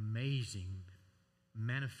amazing,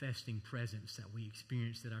 manifesting presence that we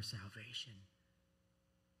experienced at our salvation.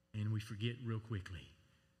 And we forget real quickly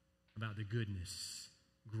about the goodness,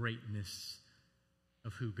 greatness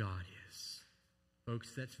of who God is.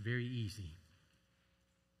 Folks, that's very easy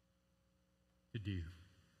to do.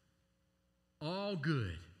 All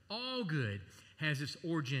good has its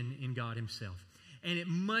origin in God Himself. And it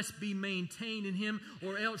must be maintained in Him,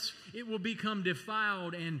 or else it will become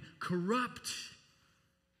defiled and corrupt.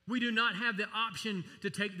 We do not have the option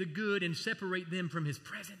to take the good and separate them from His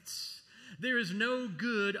presence. There is no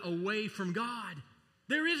good away from God.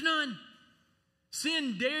 There is none.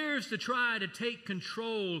 Sin dares to try to take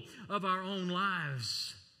control of our own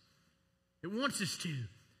lives. It wants us to.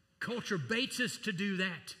 Culture baits us to do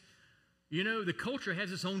that. You know, the culture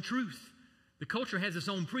has its own truth. The culture has its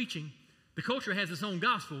own preaching. The culture has its own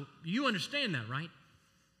gospel. You understand that, right?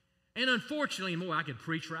 And unfortunately, and boy, I could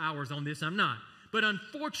preach for hours on this. I'm not. But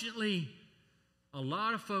unfortunately, a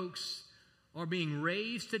lot of folks are being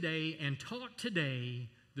raised today and taught today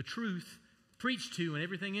the truth, preached to, and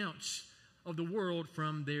everything else of the world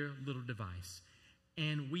from their little device.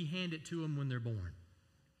 And we hand it to them when they're born.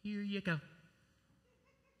 Here you go.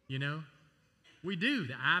 You know? We do.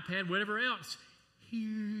 The iPad, whatever else. Here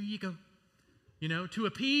you go. You know, to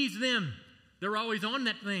appease them. They're always on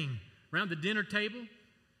that thing around the dinner table.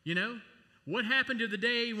 You know? What happened to the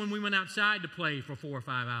day when we went outside to play for 4 or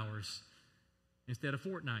 5 hours instead of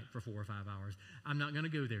Fortnite for 4 or 5 hours? I'm not going to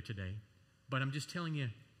go there today. But I'm just telling you,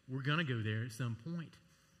 we're going to go there at some point.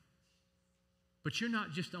 But you're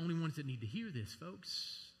not just the only ones that need to hear this,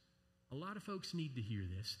 folks. A lot of folks need to hear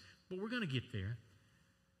this. But we're going to get there.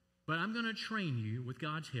 But I'm going to train you with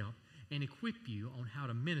God's help and equip you on how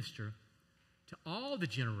to minister to all the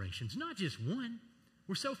generations, not just one.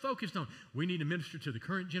 We're so focused on, we need to minister to the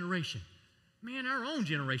current generation. Man, our own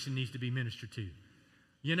generation needs to be ministered to.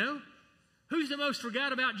 You know? Who's the most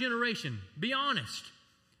forgot about generation? Be honest.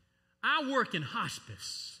 I work in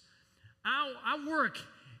hospice. I work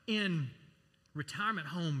in retirement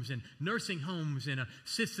homes and nursing homes and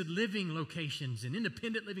assisted living locations and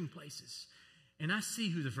independent living places. And I see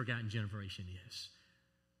who the forgotten generation is.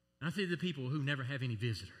 I see the people who never have any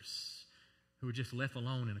visitors, who are just left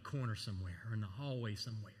alone in a corner somewhere or in the hallway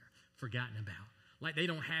somewhere, forgotten about. Like they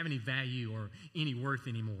don't have any value or any worth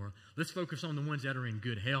anymore. Let's focus on the ones that are in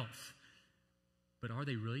good health. But are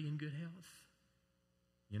they really in good health?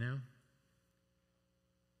 You know?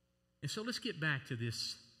 And so let's get back to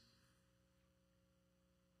this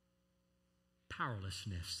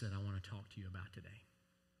powerlessness that I want to talk to you about today.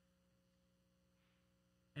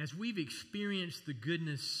 As we've experienced the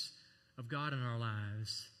goodness of God in our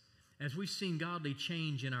lives, as we've seen godly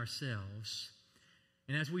change in ourselves,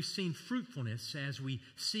 and as we've seen fruitfulness as we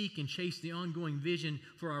seek and chase the ongoing vision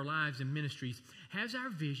for our lives and ministries, has our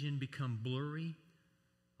vision become blurry,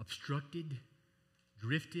 obstructed,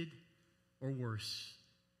 drifted, or worse?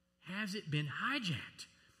 Has it been hijacked?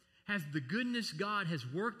 Has the goodness God has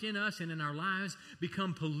worked in us and in our lives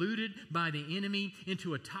become polluted by the enemy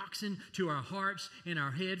into a toxin to our hearts and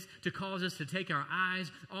our heads to cause us to take our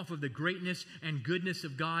eyes off of the greatness and goodness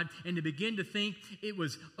of God and to begin to think it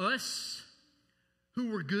was us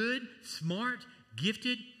who were good, smart,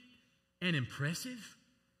 gifted, and impressive?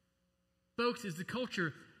 Folks, is the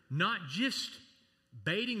culture not just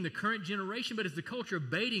baiting the current generation, but is the culture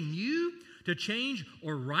baiting you to change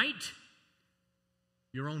or write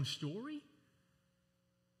your own story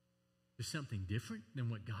to something different than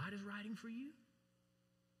what God is writing for you?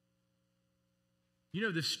 You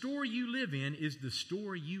know, the story you live in is the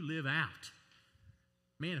story you live out.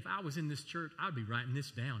 Man, if I was in this church, I'd be writing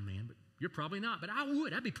this down, man, but you're probably not, but I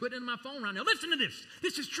would. I'd be putting it in my phone right now. Listen to this.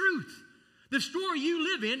 This is truth. The story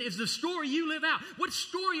you live in is the story you live out. What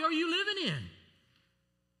story are you living in?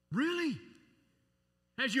 Really?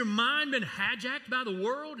 Has your mind been hijacked by the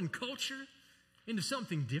world and culture into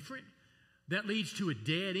something different that leads to a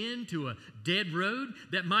dead end, to a dead road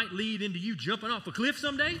that might lead into you jumping off a cliff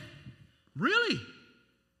someday? Really?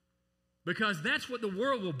 Because that's what the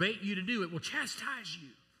world will bait you to do. It will chastise you,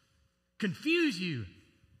 confuse you,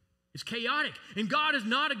 It's chaotic. And God is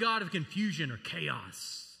not a God of confusion or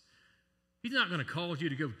chaos. He's not going to cause you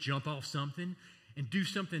to go jump off something and do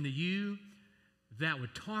something to you that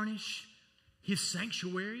would tarnish His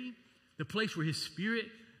sanctuary, the place where His Spirit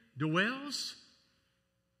dwells.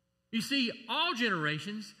 You see, all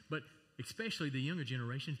generations, but especially the younger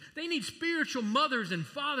generations, they need spiritual mothers and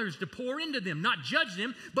fathers to pour into them, not judge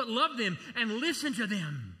them, but love them and listen to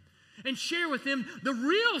them and share with them the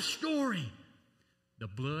real story, the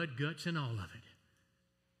blood, guts, and all of it.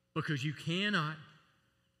 Because you cannot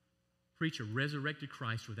preach a resurrected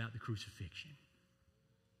Christ without the crucifixion.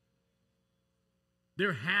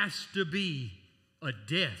 There has to be a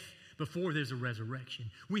death before there's a resurrection.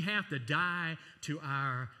 We have to die to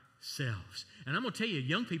ourselves. And I'm going to tell you,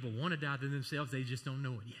 young people want to die to themselves. They just don't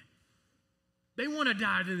know it yet. They want to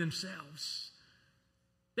die to themselves.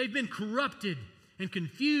 They've been corrupted and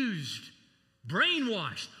confused,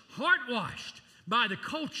 brainwashed, heart-washed by the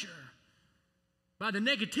culture, by the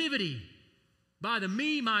negativity, by the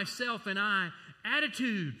me, myself, and I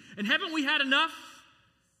attitude. And haven't we had enough?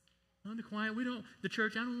 On the quiet, the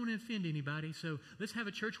church, I don't want to offend anybody, so let's have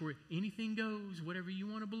a church where anything goes, whatever you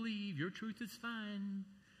want to believe, your truth is fine.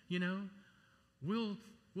 You know, we'll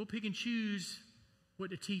pick and choose what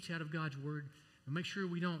to teach out of God's Word and make sure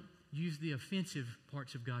we don't use the offensive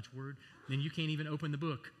parts of God's Word. Then you can't even open the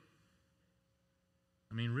book.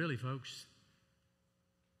 I mean, really, folks,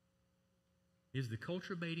 is the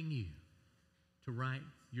culture baiting you to write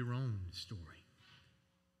your own story?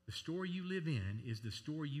 The story you live in is the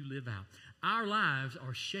story you live out. Our lives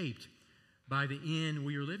are shaped by the end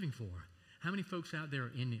we are living for. How many folks out there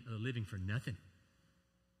are living for nothing?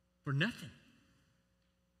 For nothing.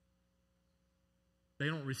 They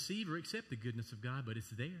don't receive or accept the goodness of God, but it's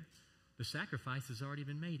there. The sacrifice has already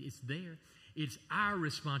been made. It's there. It's our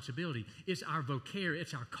responsibility. It's our vocare.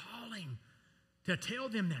 It's our calling to tell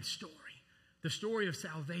them that story. The story of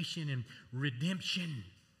salvation and redemption.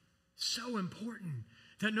 So important.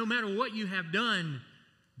 That no matter what you have done,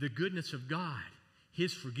 the goodness of God,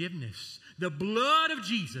 His forgiveness, the blood of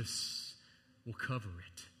Jesus will cover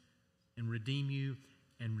it and redeem you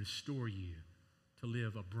and restore you to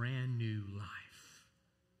live a brand new life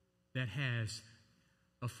that has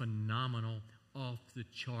a phenomenal,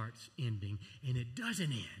 off-the-charts ending. And it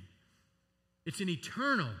doesn't end. It's an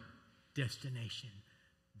eternal destination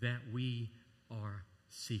that we are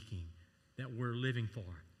seeking, that we're living for.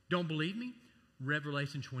 Don't believe me?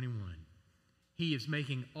 Revelation 21. He is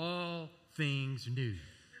making all things new.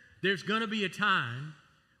 There's going to be a time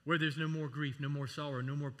where there's no more grief, no more sorrow,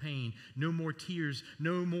 no more pain, no more tears,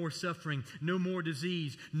 no more suffering, no more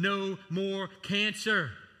disease, no more cancer,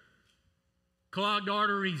 clogged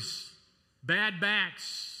arteries, bad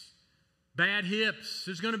backs, bad hips.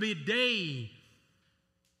 There's going to be a day.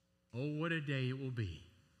 Oh, what a day it will be.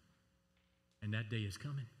 And that day is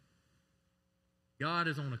coming. God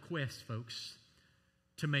is on a quest, folks,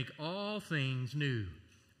 to make all things new,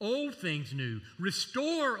 old things new,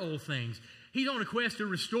 restore old things. He's on a quest to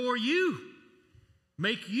restore you,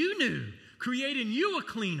 make you new, create in you a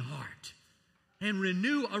clean heart, and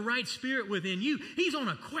renew a right spirit within you. He's on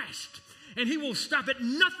a quest, and He will stop at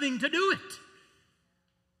nothing to do it.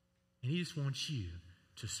 And He just wants you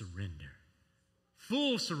to surrender.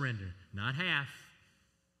 Full surrender, not half,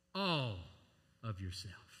 all of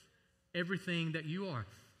yourself. Everything that you are.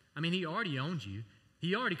 I mean, He already owns you.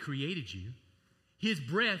 He already created you. His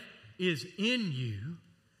breath is in you.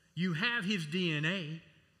 You have His DNA.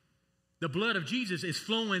 The blood of Jesus is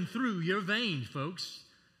flowing through your veins, folks.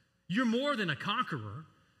 You're more than a conqueror.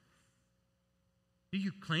 Do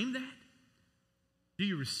you claim that? Do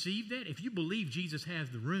you receive that? If you believe Jesus has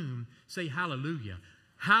the room, say hallelujah.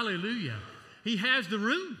 Hallelujah. He has the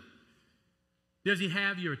room. Does He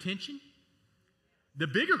have your attention? The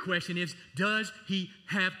bigger question is, does He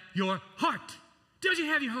have your heart? Does He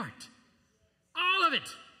have your heart? All of it.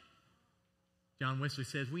 John Wesley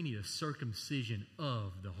says we need a circumcision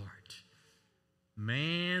of the heart.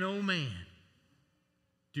 Man, oh man.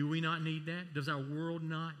 Do we not need that? Does our world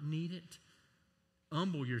not need it?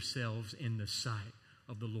 Humble yourselves in the sight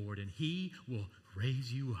of the Lord, and He will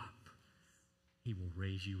raise you up. He will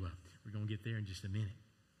raise you up. We're going to get there in just a minute.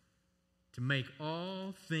 To make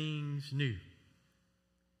all things new.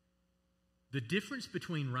 The difference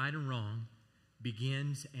between right and wrong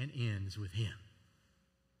begins and ends with Him.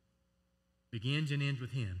 Begins and ends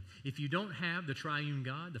with Him. If you don't have the triune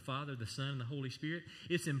God, the Father, the Son, and the Holy Spirit,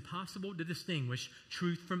 it's impossible to distinguish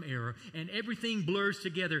truth from error, and everything blurs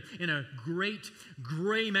together in a great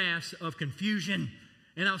gray mass of confusion.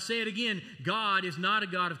 And I'll say it again, God is not a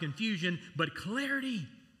God of confusion, but clarity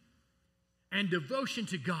and devotion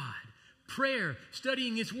to God, prayer,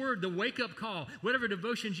 studying His Word, the wake-up call, whatever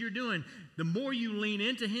devotions you're doing, the more you lean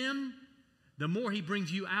into Him, the more He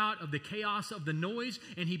brings you out of the chaos of the noise,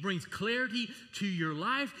 and He brings clarity to your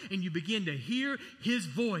life, and you begin to hear His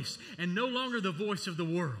voice, and no longer the voice of the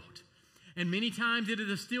world. And many times it is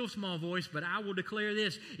a still small voice, but I will declare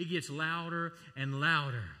this, it gets louder and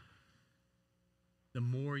louder. The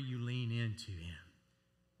more you lean into Him,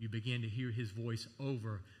 you begin to hear His voice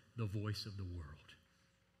over the voice of the world.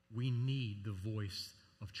 We need the voice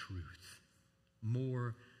of truth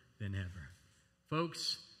more than ever.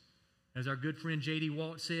 Folks, as our good friend J.D.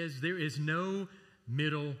 Walt says, there is no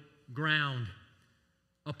middle ground,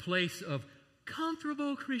 a place of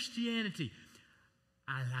comfortable Christianity.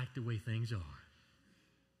 I like the way things are.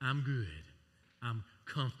 I'm good. I'm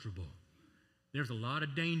comfortable. There's a lot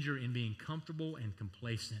of danger in being comfortable and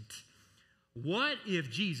complacent. What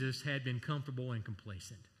if Jesus had been comfortable and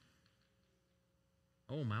complacent?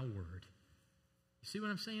 Oh, my word. You see what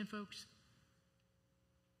I'm saying, folks?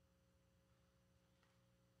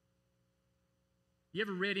 You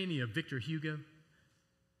ever read any of Victor Hugo?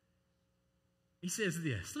 He says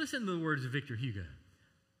this. Listen to the words of Victor Hugo.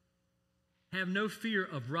 Have no fear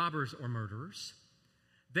of robbers or murderers.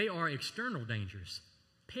 They are external dangers,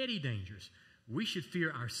 petty dangers. We should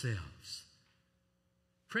fear ourselves.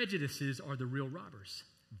 Prejudices are the real robbers.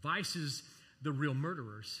 Vices, the real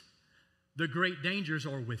murderers. The great dangers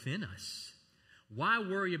are within us. Why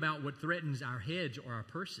worry about what threatens our heads or our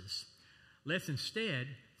purses? Let's instead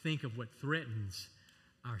think of what threatens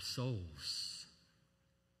our souls.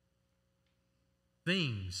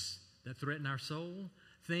 Things that threaten our soul,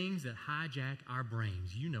 things that hijack our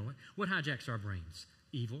brains. You know it. What hijacks our brains?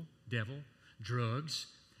 Evil, devil, drugs,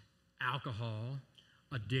 alcohol,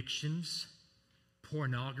 addictions,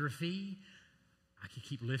 pornography. I can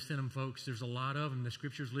keep listing them, folks. There's a lot of them. The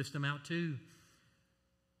scriptures list them out too.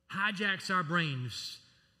 Hijacks our brains.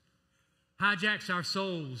 Hijacks our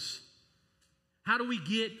souls. How do we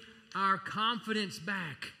get our confidence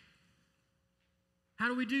back? How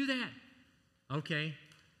do we do that? Okay,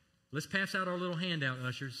 let's pass out our little handout,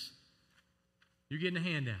 ushers. You're getting a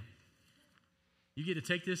handout. You get to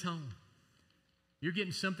take this home. You're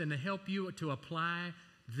getting something to help you to apply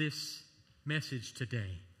this message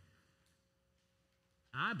today.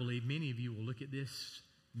 I believe many of you will look at this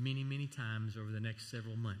many, many times over the next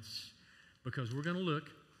several months, because we're going to look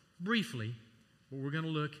briefly, but we're going to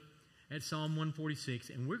look at Psalm 146,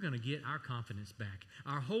 and we're going to get our confidence back.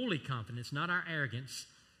 Our holy confidence, not our arrogance.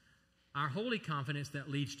 Our holy confidence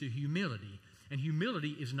that leads to humility. And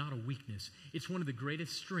humility is not a weakness. It's one of the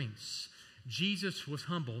greatest strengths. Jesus was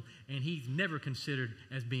humble, and He's never considered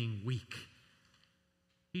as being weak.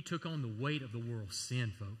 He took on the weight of the world's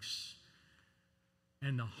sin, folks.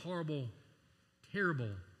 And the horrible, terrible,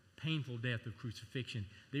 painful death of crucifixion.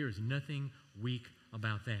 There is nothing weak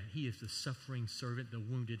about that. He is the suffering servant, the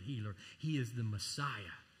wounded healer. He is the Messiah,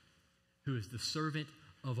 who is the servant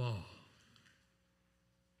of all.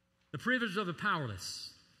 The privilege of the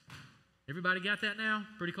powerless. Everybody got that now?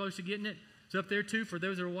 Pretty close to getting it? It's up there too for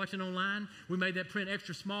those that are watching online. We made that print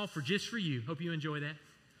extra small just for you. Hope you enjoy that.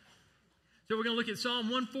 So we're going to look at Psalm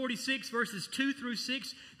 146, verses 2 through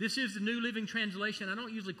 6. This is the New Living Translation. I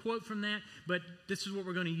don't usually quote from that, but this is what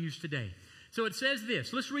we're going to use today. So it says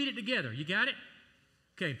this. Let's read it together. You got it?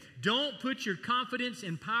 Okay. Don't put your confidence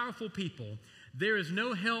in powerful people. There is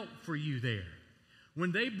no help for you there.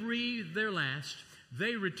 When they breathe their last,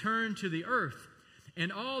 they return to the earth,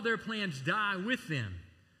 and all their plans die with them.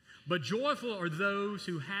 But joyful are those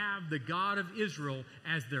who have the God of Israel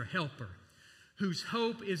as their helper, whose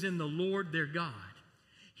hope is in the Lord their God.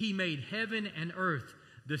 He made heaven and earth,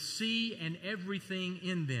 the sea and everything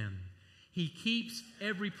in them. He keeps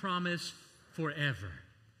every promise forever.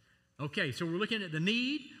 Okay, so we're looking at the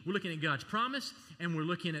need, we're looking at God's promise, and we're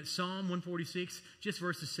looking at Psalm 146, just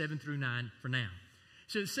verses 7 through 9 for now.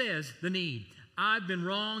 So it says, the need. I've been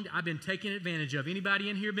wronged, I've been taken advantage of. Anybody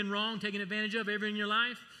in here been wronged, taken advantage of ever in your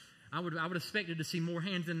life? I would have expected to see more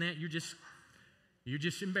hands than that. You're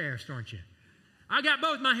just embarrassed, aren't you? I got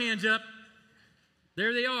both my hands up.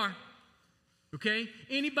 There they are. Okay?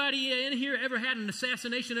 Anybody in here ever had an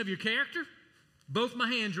assassination of your character? Both my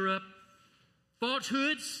hands are up.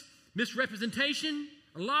 Falsehoods, misrepresentation,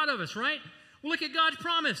 a lot of us, right? Well, look at God's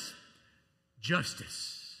promise.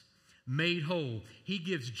 Justice, made whole. He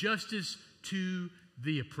gives justice to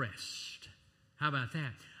the oppressed. How about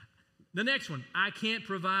that? The next one, I can't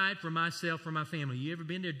provide for myself or my family. You ever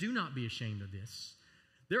been there? Do not be ashamed of this.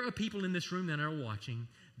 There are people in this room that are watching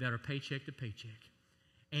that are paycheck to paycheck.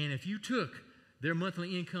 And if you took their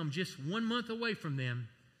monthly income just 1 month away from them,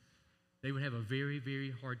 they would have a very,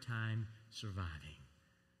 very hard time surviving.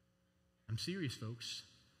 I'm serious, folks.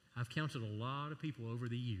 I've counseled a lot of people over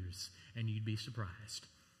the years, and you'd be surprised.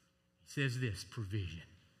 He says this, provision.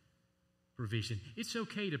 Provision. It's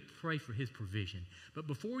okay to pray for His provision, but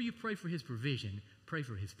before you pray for His provision, pray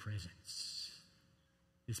for His presence.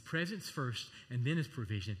 His presence first, and then His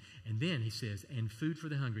provision. And then He says, and food for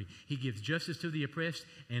the hungry. He gives justice to the oppressed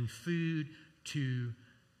and food to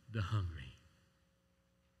the hungry.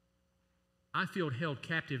 I feel held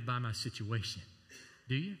captive by my situation.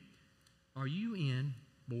 Do you? Are you in,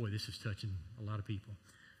 boy, this is touching a lot of people.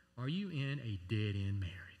 Are you in a dead-end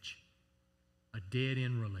marriage? A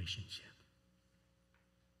dead-end relationship?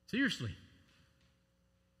 Seriously.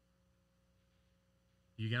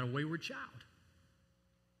 You got a wayward child.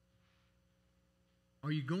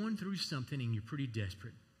 Are you going through something and you're pretty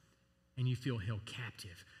desperate and you feel held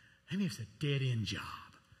captive? Maybe it's a dead-end job.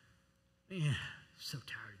 Man, I'm so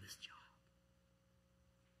tired of this job.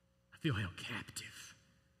 I feel held captive.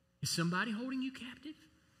 Is somebody holding you captive?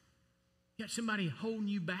 You got somebody holding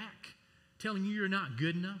you back, telling you you're not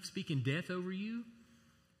good enough, speaking death over you?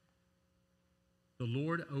 The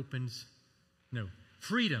Lord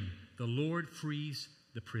freedom. The Lord frees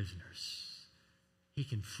the prisoners. He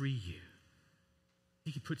can free you.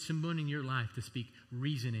 He can put someone in your life to speak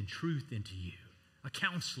reason and truth into you. A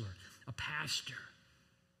counselor, a pastor,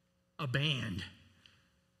 a band,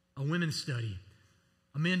 a women's study,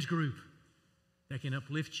 a men's group that can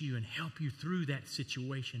uplift you and help you through that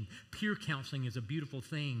situation. Peer counseling is a beautiful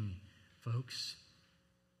thing, folks.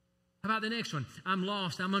 How about the next one? I'm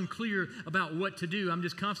lost. I'm unclear about what to do. I'm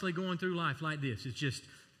just constantly going through life like this. It's just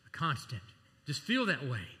a constant. Just feel that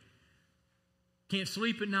way. Can't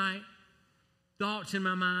sleep at night. Thoughts in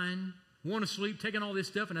my mind. Want to sleep, taking all this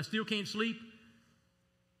stuff, and I still can't sleep.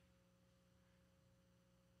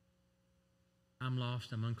 I'm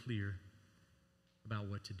lost. I'm unclear about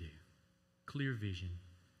what to do. Clear vision.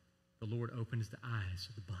 The Lord opens the eyes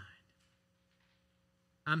of the blind.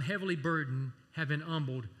 I'm heavily burdened, have been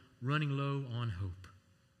humbled, running low on hope.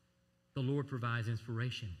 The Lord provides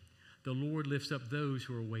inspiration. The Lord lifts up those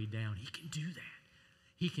who are weighed down. He can do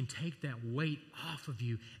that. He can take that weight off of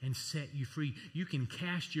you and set you free. You can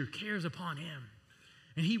cast your cares upon Him,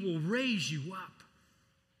 and He will raise you up.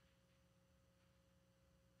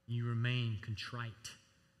 You remain contrite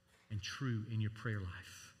and true in your prayer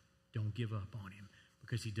life. Don't give up on Him,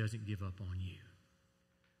 because He doesn't give up on you.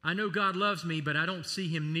 I know God loves me, but I don't see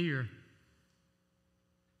Him near.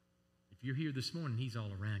 If you're here this morning, He's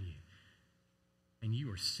all around you. And you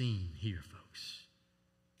are seen here, folks.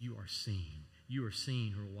 You are seen. You are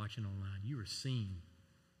seen who are watching online. You are seen.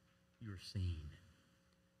 You are seen.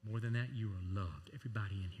 More than that, you are loved.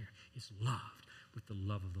 Everybody in here is loved with the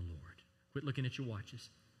love of the Lord. Quit looking at your watches.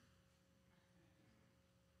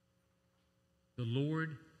 The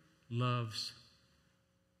Lord loves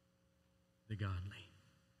the godly,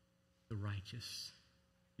 the righteous,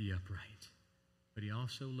 the upright. But He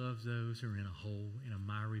also loves those who are in a hole, in a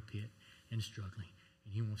miry pit, and struggling.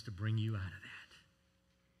 And He wants to bring you out of that.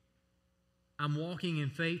 I'm walking in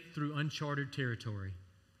faith through uncharted territory.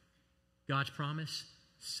 God's promise,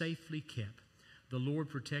 safely kept. The Lord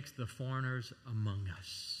protects the foreigners among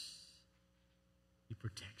us. He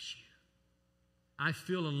protects you. I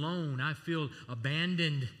feel alone. I feel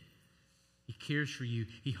abandoned. He cares for you.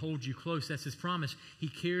 He holds you close. That's His promise. He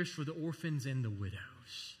cares for the orphans and the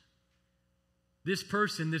widows. This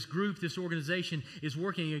person, this group, this organization is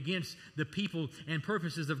working against the people and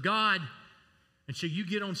purposes of God. And so you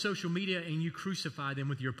get on social media and you crucify them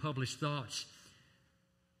with your published thoughts.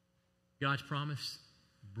 God's promise,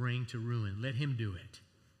 bring to ruin. Let Him do it.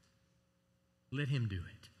 Let Him do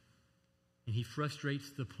it. And He frustrates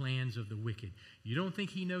the plans of the wicked. You don't think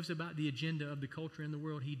He knows about the agenda of the culture in the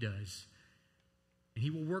world? He does. And He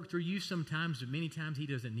will work through you sometimes, but many times He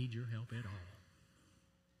doesn't need your help at all.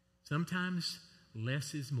 Sometimes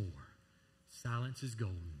less is more. Silence is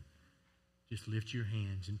golden. Just lift your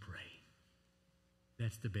hands and pray.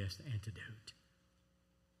 That's the best antidote.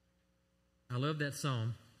 I love that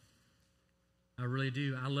psalm. I really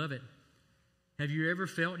do. I love it. Have you ever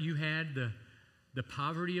felt you had the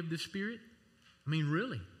poverty of the Spirit? I mean,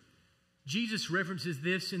 really. Jesus references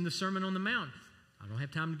this in the Sermon on the Mount. I don't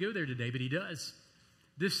have time to go there today, but He does.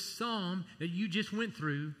 This psalm that you just went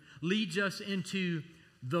through leads us into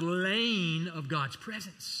the lane of God's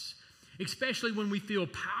presence, especially when we feel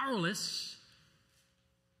powerless.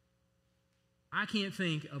 I can't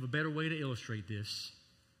think of a better way to illustrate this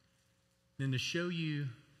than to show you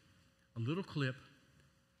a little clip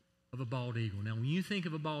of a bald eagle. Now, when you think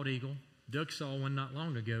of a bald eagle, Doug saw one not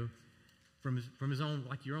long ago from his own,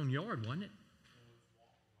 like your own yard, wasn't it?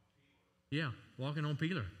 Yeah, walking on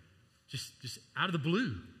Peeler. Just out of the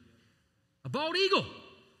blue. A bald eagle.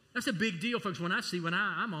 That's a big deal, folks. When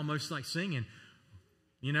I'm almost like singing.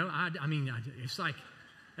 You know, it's like,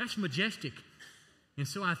 that's majestic. And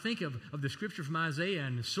so I think of the scripture from Isaiah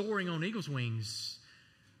and soaring on eagle's wings.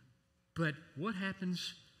 But what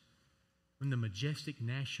happens when the majestic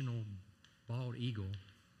national bald eagle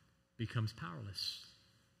becomes powerless?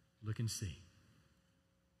 Look and see.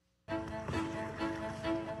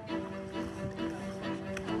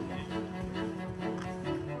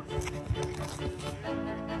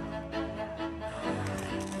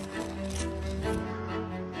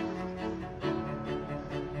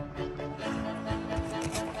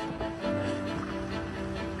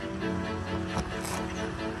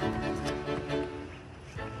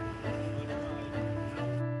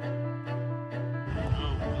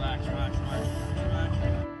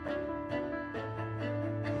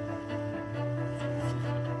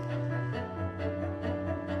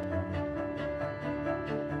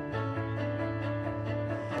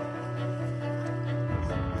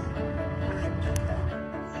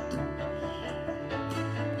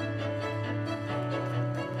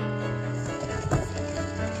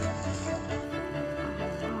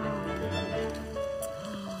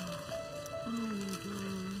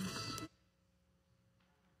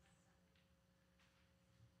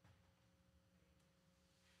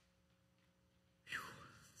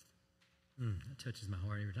 That touches my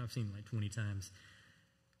heart every time. I've seen it like 20 times.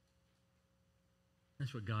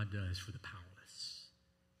 That's what God does for the powerless.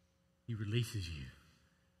 He releases you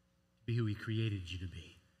to be who He created you to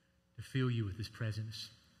be, to fill you with His presence,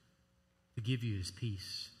 to give you His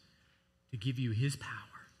peace, to give you His power.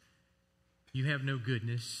 You have no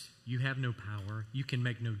goodness. You have no power. You can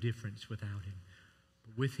make no difference without Him.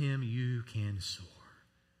 But with Him, you can soar.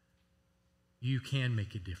 You can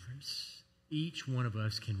make a difference. Each one of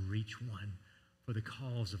us can reach one for the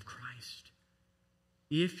cause of Christ.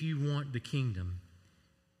 If you want the kingdom,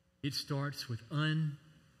 it starts with undevoted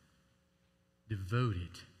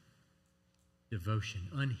devotion,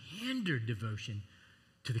 unhindered devotion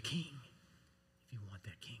to the King, if you want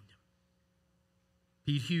that kingdom.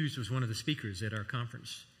 Pete Hughes was one of the speakers at our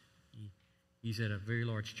conference. He's at a very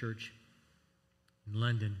large church in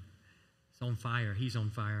London. It's on fire. He's on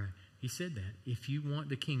fire. He said that. If you want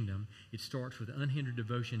the kingdom, it starts with unhindered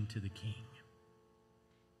devotion to the King.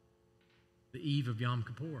 The eve of Yom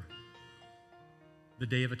Kippur, the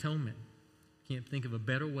Day of Atonement. Can't think of a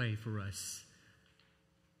better way for us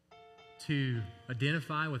to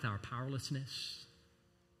identify with our powerlessness,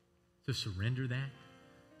 to surrender that,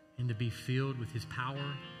 and to be filled with His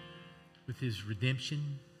power, with His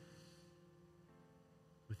redemption,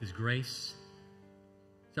 with His grace.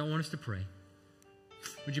 So I want us to pray.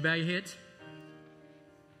 Would you bow your heads?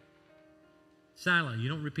 Silent. You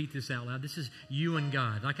don't repeat this out loud. This is you and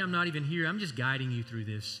God. Like I'm not even here. I'm just guiding you through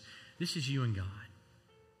this. This is you and God.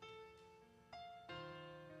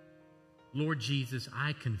 Lord Jesus,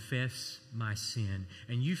 I confess my sin.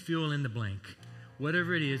 And you fill in the blank.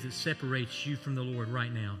 Whatever it is that separates you from the Lord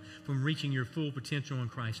right now, from reaching your full potential in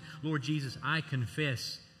Christ. Lord Jesus, I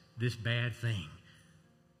confess this bad thing.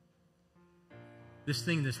 This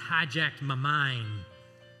thing that's hijacked my mind.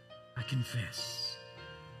 I confess.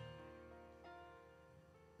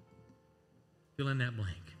 Fill in that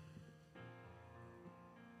blank.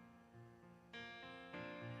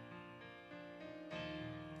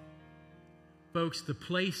 Folks, the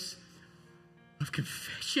place of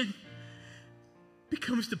confession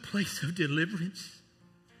becomes the place of deliverance.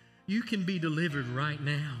 You can be delivered right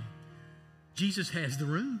now. Jesus has the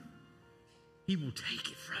room. He will take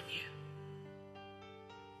it from you.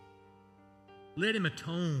 Let Him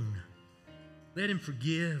atone. Let Him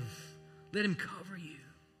forgive. Let Him cover you.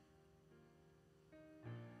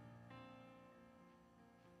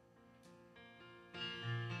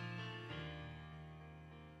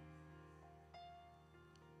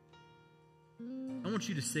 I want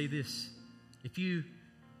you to say this. If you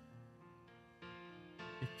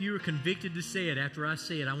are convicted to say it after I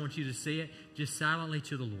say it, I want you to say it just silently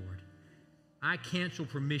to the Lord. I cancel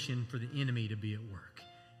permission for the enemy to be at work.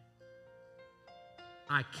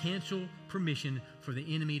 I cancel permission for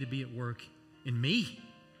the enemy to be at work in me.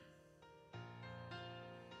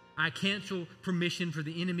 I cancel permission for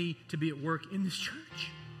the enemy to be at work in this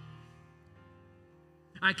church.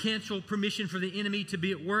 I cancel permission for the enemy to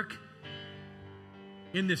be at work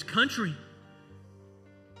in this country.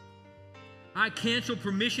 I cancel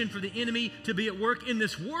permission for the enemy to be at work in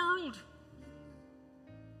this world.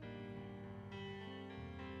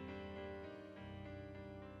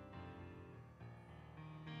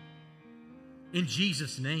 In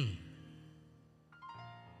Jesus' name,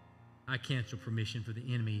 I cancel permission for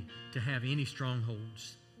the enemy to have any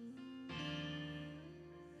strongholds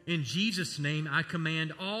In Jesus' name, I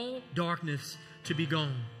command all darkness to be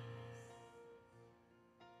gone.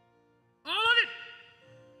 All of it.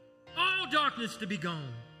 All darkness to be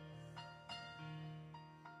gone.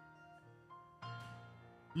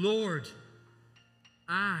 Lord,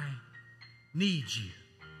 I need you.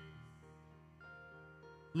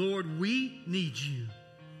 Lord, we need you.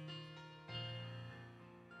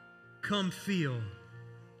 Come fill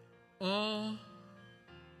all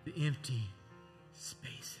the empty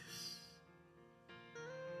spaces.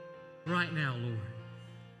 Right now, Lord,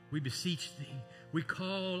 we beseech thee. We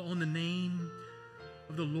call on the name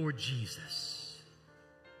of the Lord Jesus.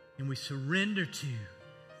 And we surrender to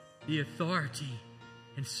the authority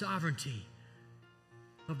and sovereignty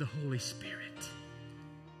of the Holy Spirit.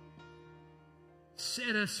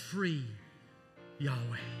 Set us free,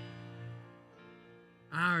 Yahweh,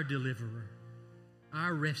 our deliverer,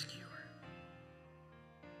 our rescuer.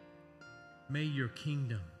 May your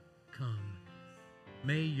kingdom come.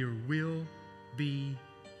 May your will be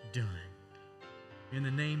done. In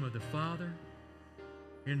the name of the Father,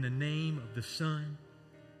 in the name of the Son,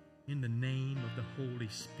 in the name of the Holy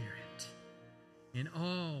Spirit. And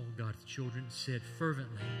all God's children said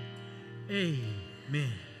fervently,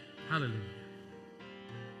 amen. Hallelujah.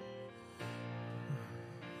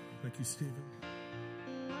 Thank you, Stephen.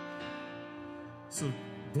 So,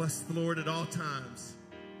 bless the Lord at all times.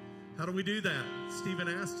 How do we do that? Stephen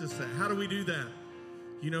asked us that. How do we do that?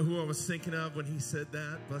 You know who I was thinking of when he said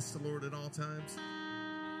that? Bless the Lord at all times.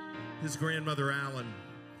 His grandmother, Allen,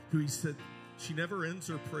 who he said she never ends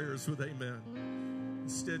her prayers with amen.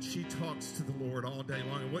 Instead, she talks to the Lord all day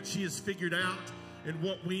long. And what she has figured out and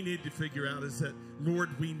what we need to figure out is that,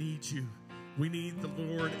 Lord, we need you. We need the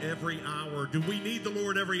Lord every hour. Do we need the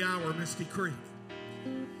Lord every hour, Misty Creek?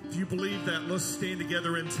 If you believe that, let's stand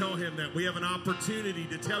together and tell him that. We have an opportunity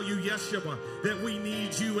to tell you, Yeshua, that we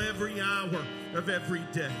need you every hour of every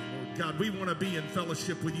day. Lord God, we want to be in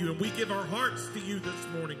fellowship with you, and we give our hearts to you this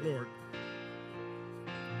morning, Lord.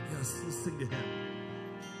 Yes, let's sing to him.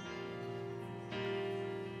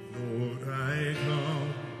 Lord, I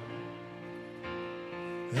come,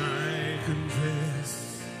 I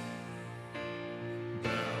confess,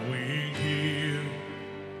 bowing here,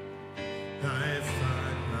 I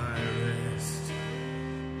find my rest,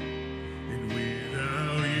 and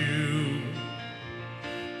without you,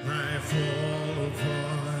 I fall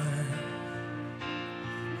apart.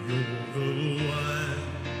 You're the one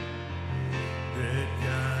that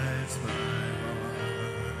guides my heart.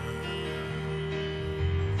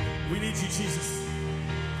 We need you, Jesus.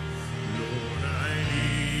 Lord, I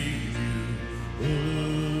need you. Oh,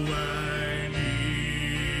 I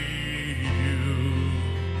need you.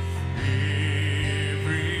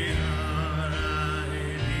 Every hour I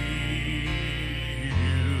need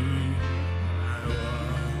you. My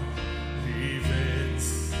one defense,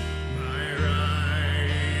 my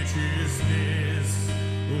righteousness.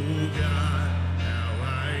 Oh, God, now I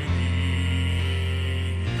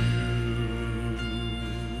need you.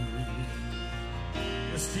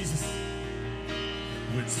 Yes, Jesus.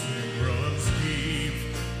 When sin runs deep,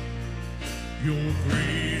 your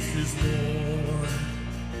grace is more.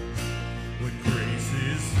 When grace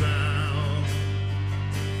is found,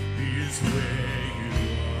 is where you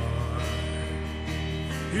are.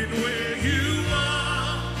 And where you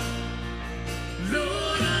are,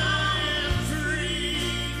 Lord, I am free.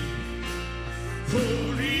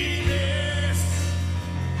 Holiness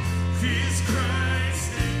is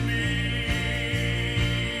Christ in me.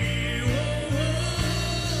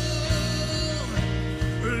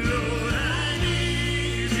 Lord, I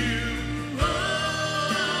need you. Oh,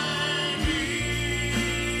 I need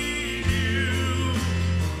you.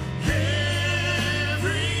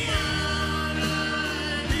 Every hour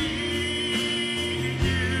I need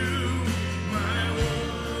you. My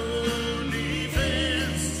only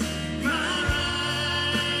defense, my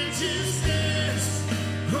righteousness.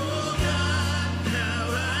 Oh, God, now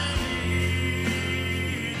I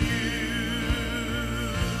need you.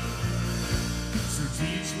 So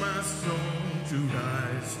teach my soul to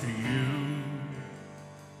rise to you.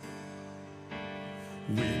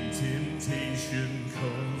 When temptation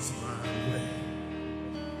comes my way,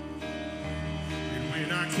 and when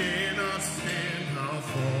I cannot stand, I'll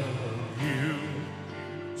follow you.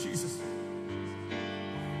 Jesus.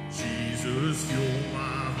 Jesus, you're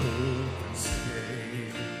my hope and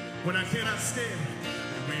stay. When I cannot stand,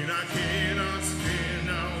 And when I cannot stand,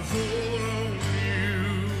 I'll follow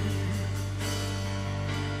you.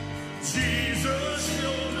 Jesus,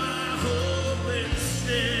 you're my hope and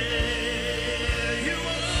stay. You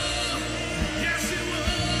are, yes you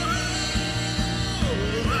are.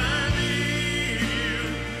 Oh, I need you.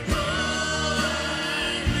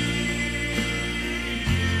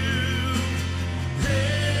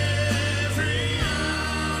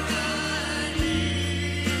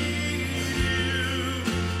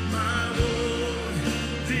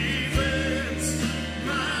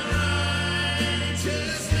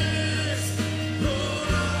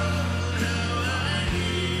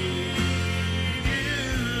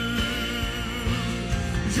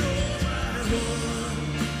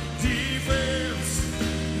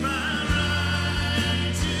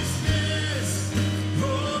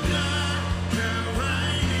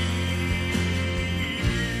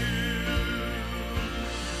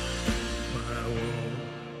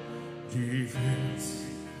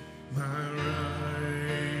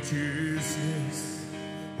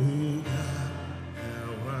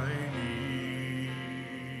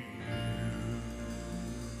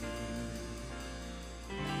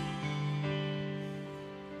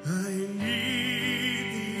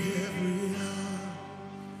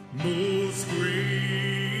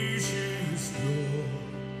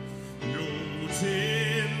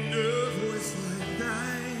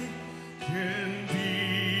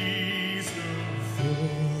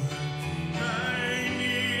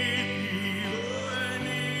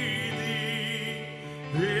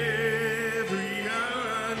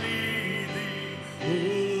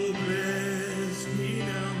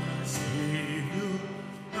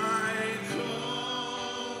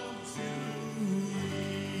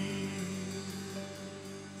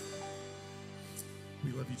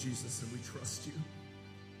 Jesus, and we trust you.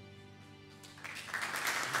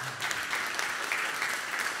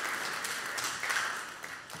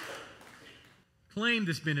 Claim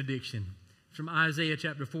this benediction from Isaiah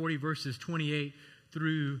chapter 40, verses 28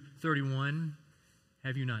 through 31.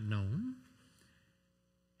 Have you not known?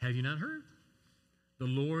 Have you not heard? The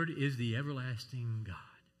Lord is the everlasting God,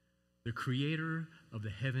 the creator of the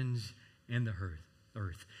heavens and the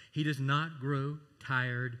earth. He does not grow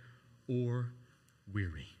tired or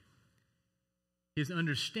weary. His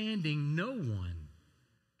understanding no one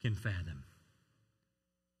can fathom.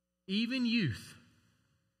 Even youth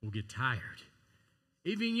will get tired.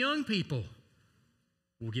 Even young people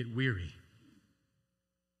will get weary.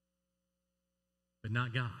 But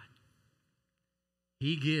not God.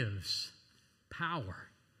 He gives power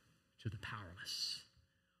to the powerless.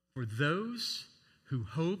 For those who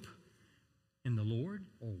hope in the Lord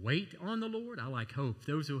or wait on the Lord, I like hope.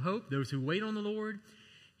 Those who hope, those who wait on the Lord,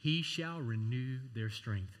 He shall renew their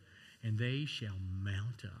strength, and they shall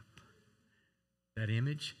mount up. That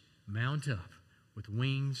image, mount up with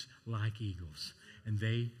wings like eagles, and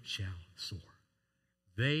they shall soar.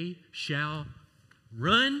 They shall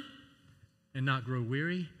run and not grow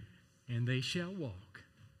weary, and they shall walk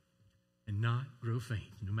and not grow faint.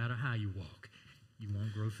 No matter how you walk, you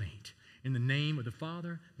won't grow faint. In the name of the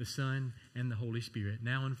Father, the Son, and the Holy Spirit,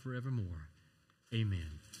 now and forevermore. Amen.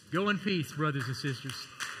 Go in peace, brothers and sisters.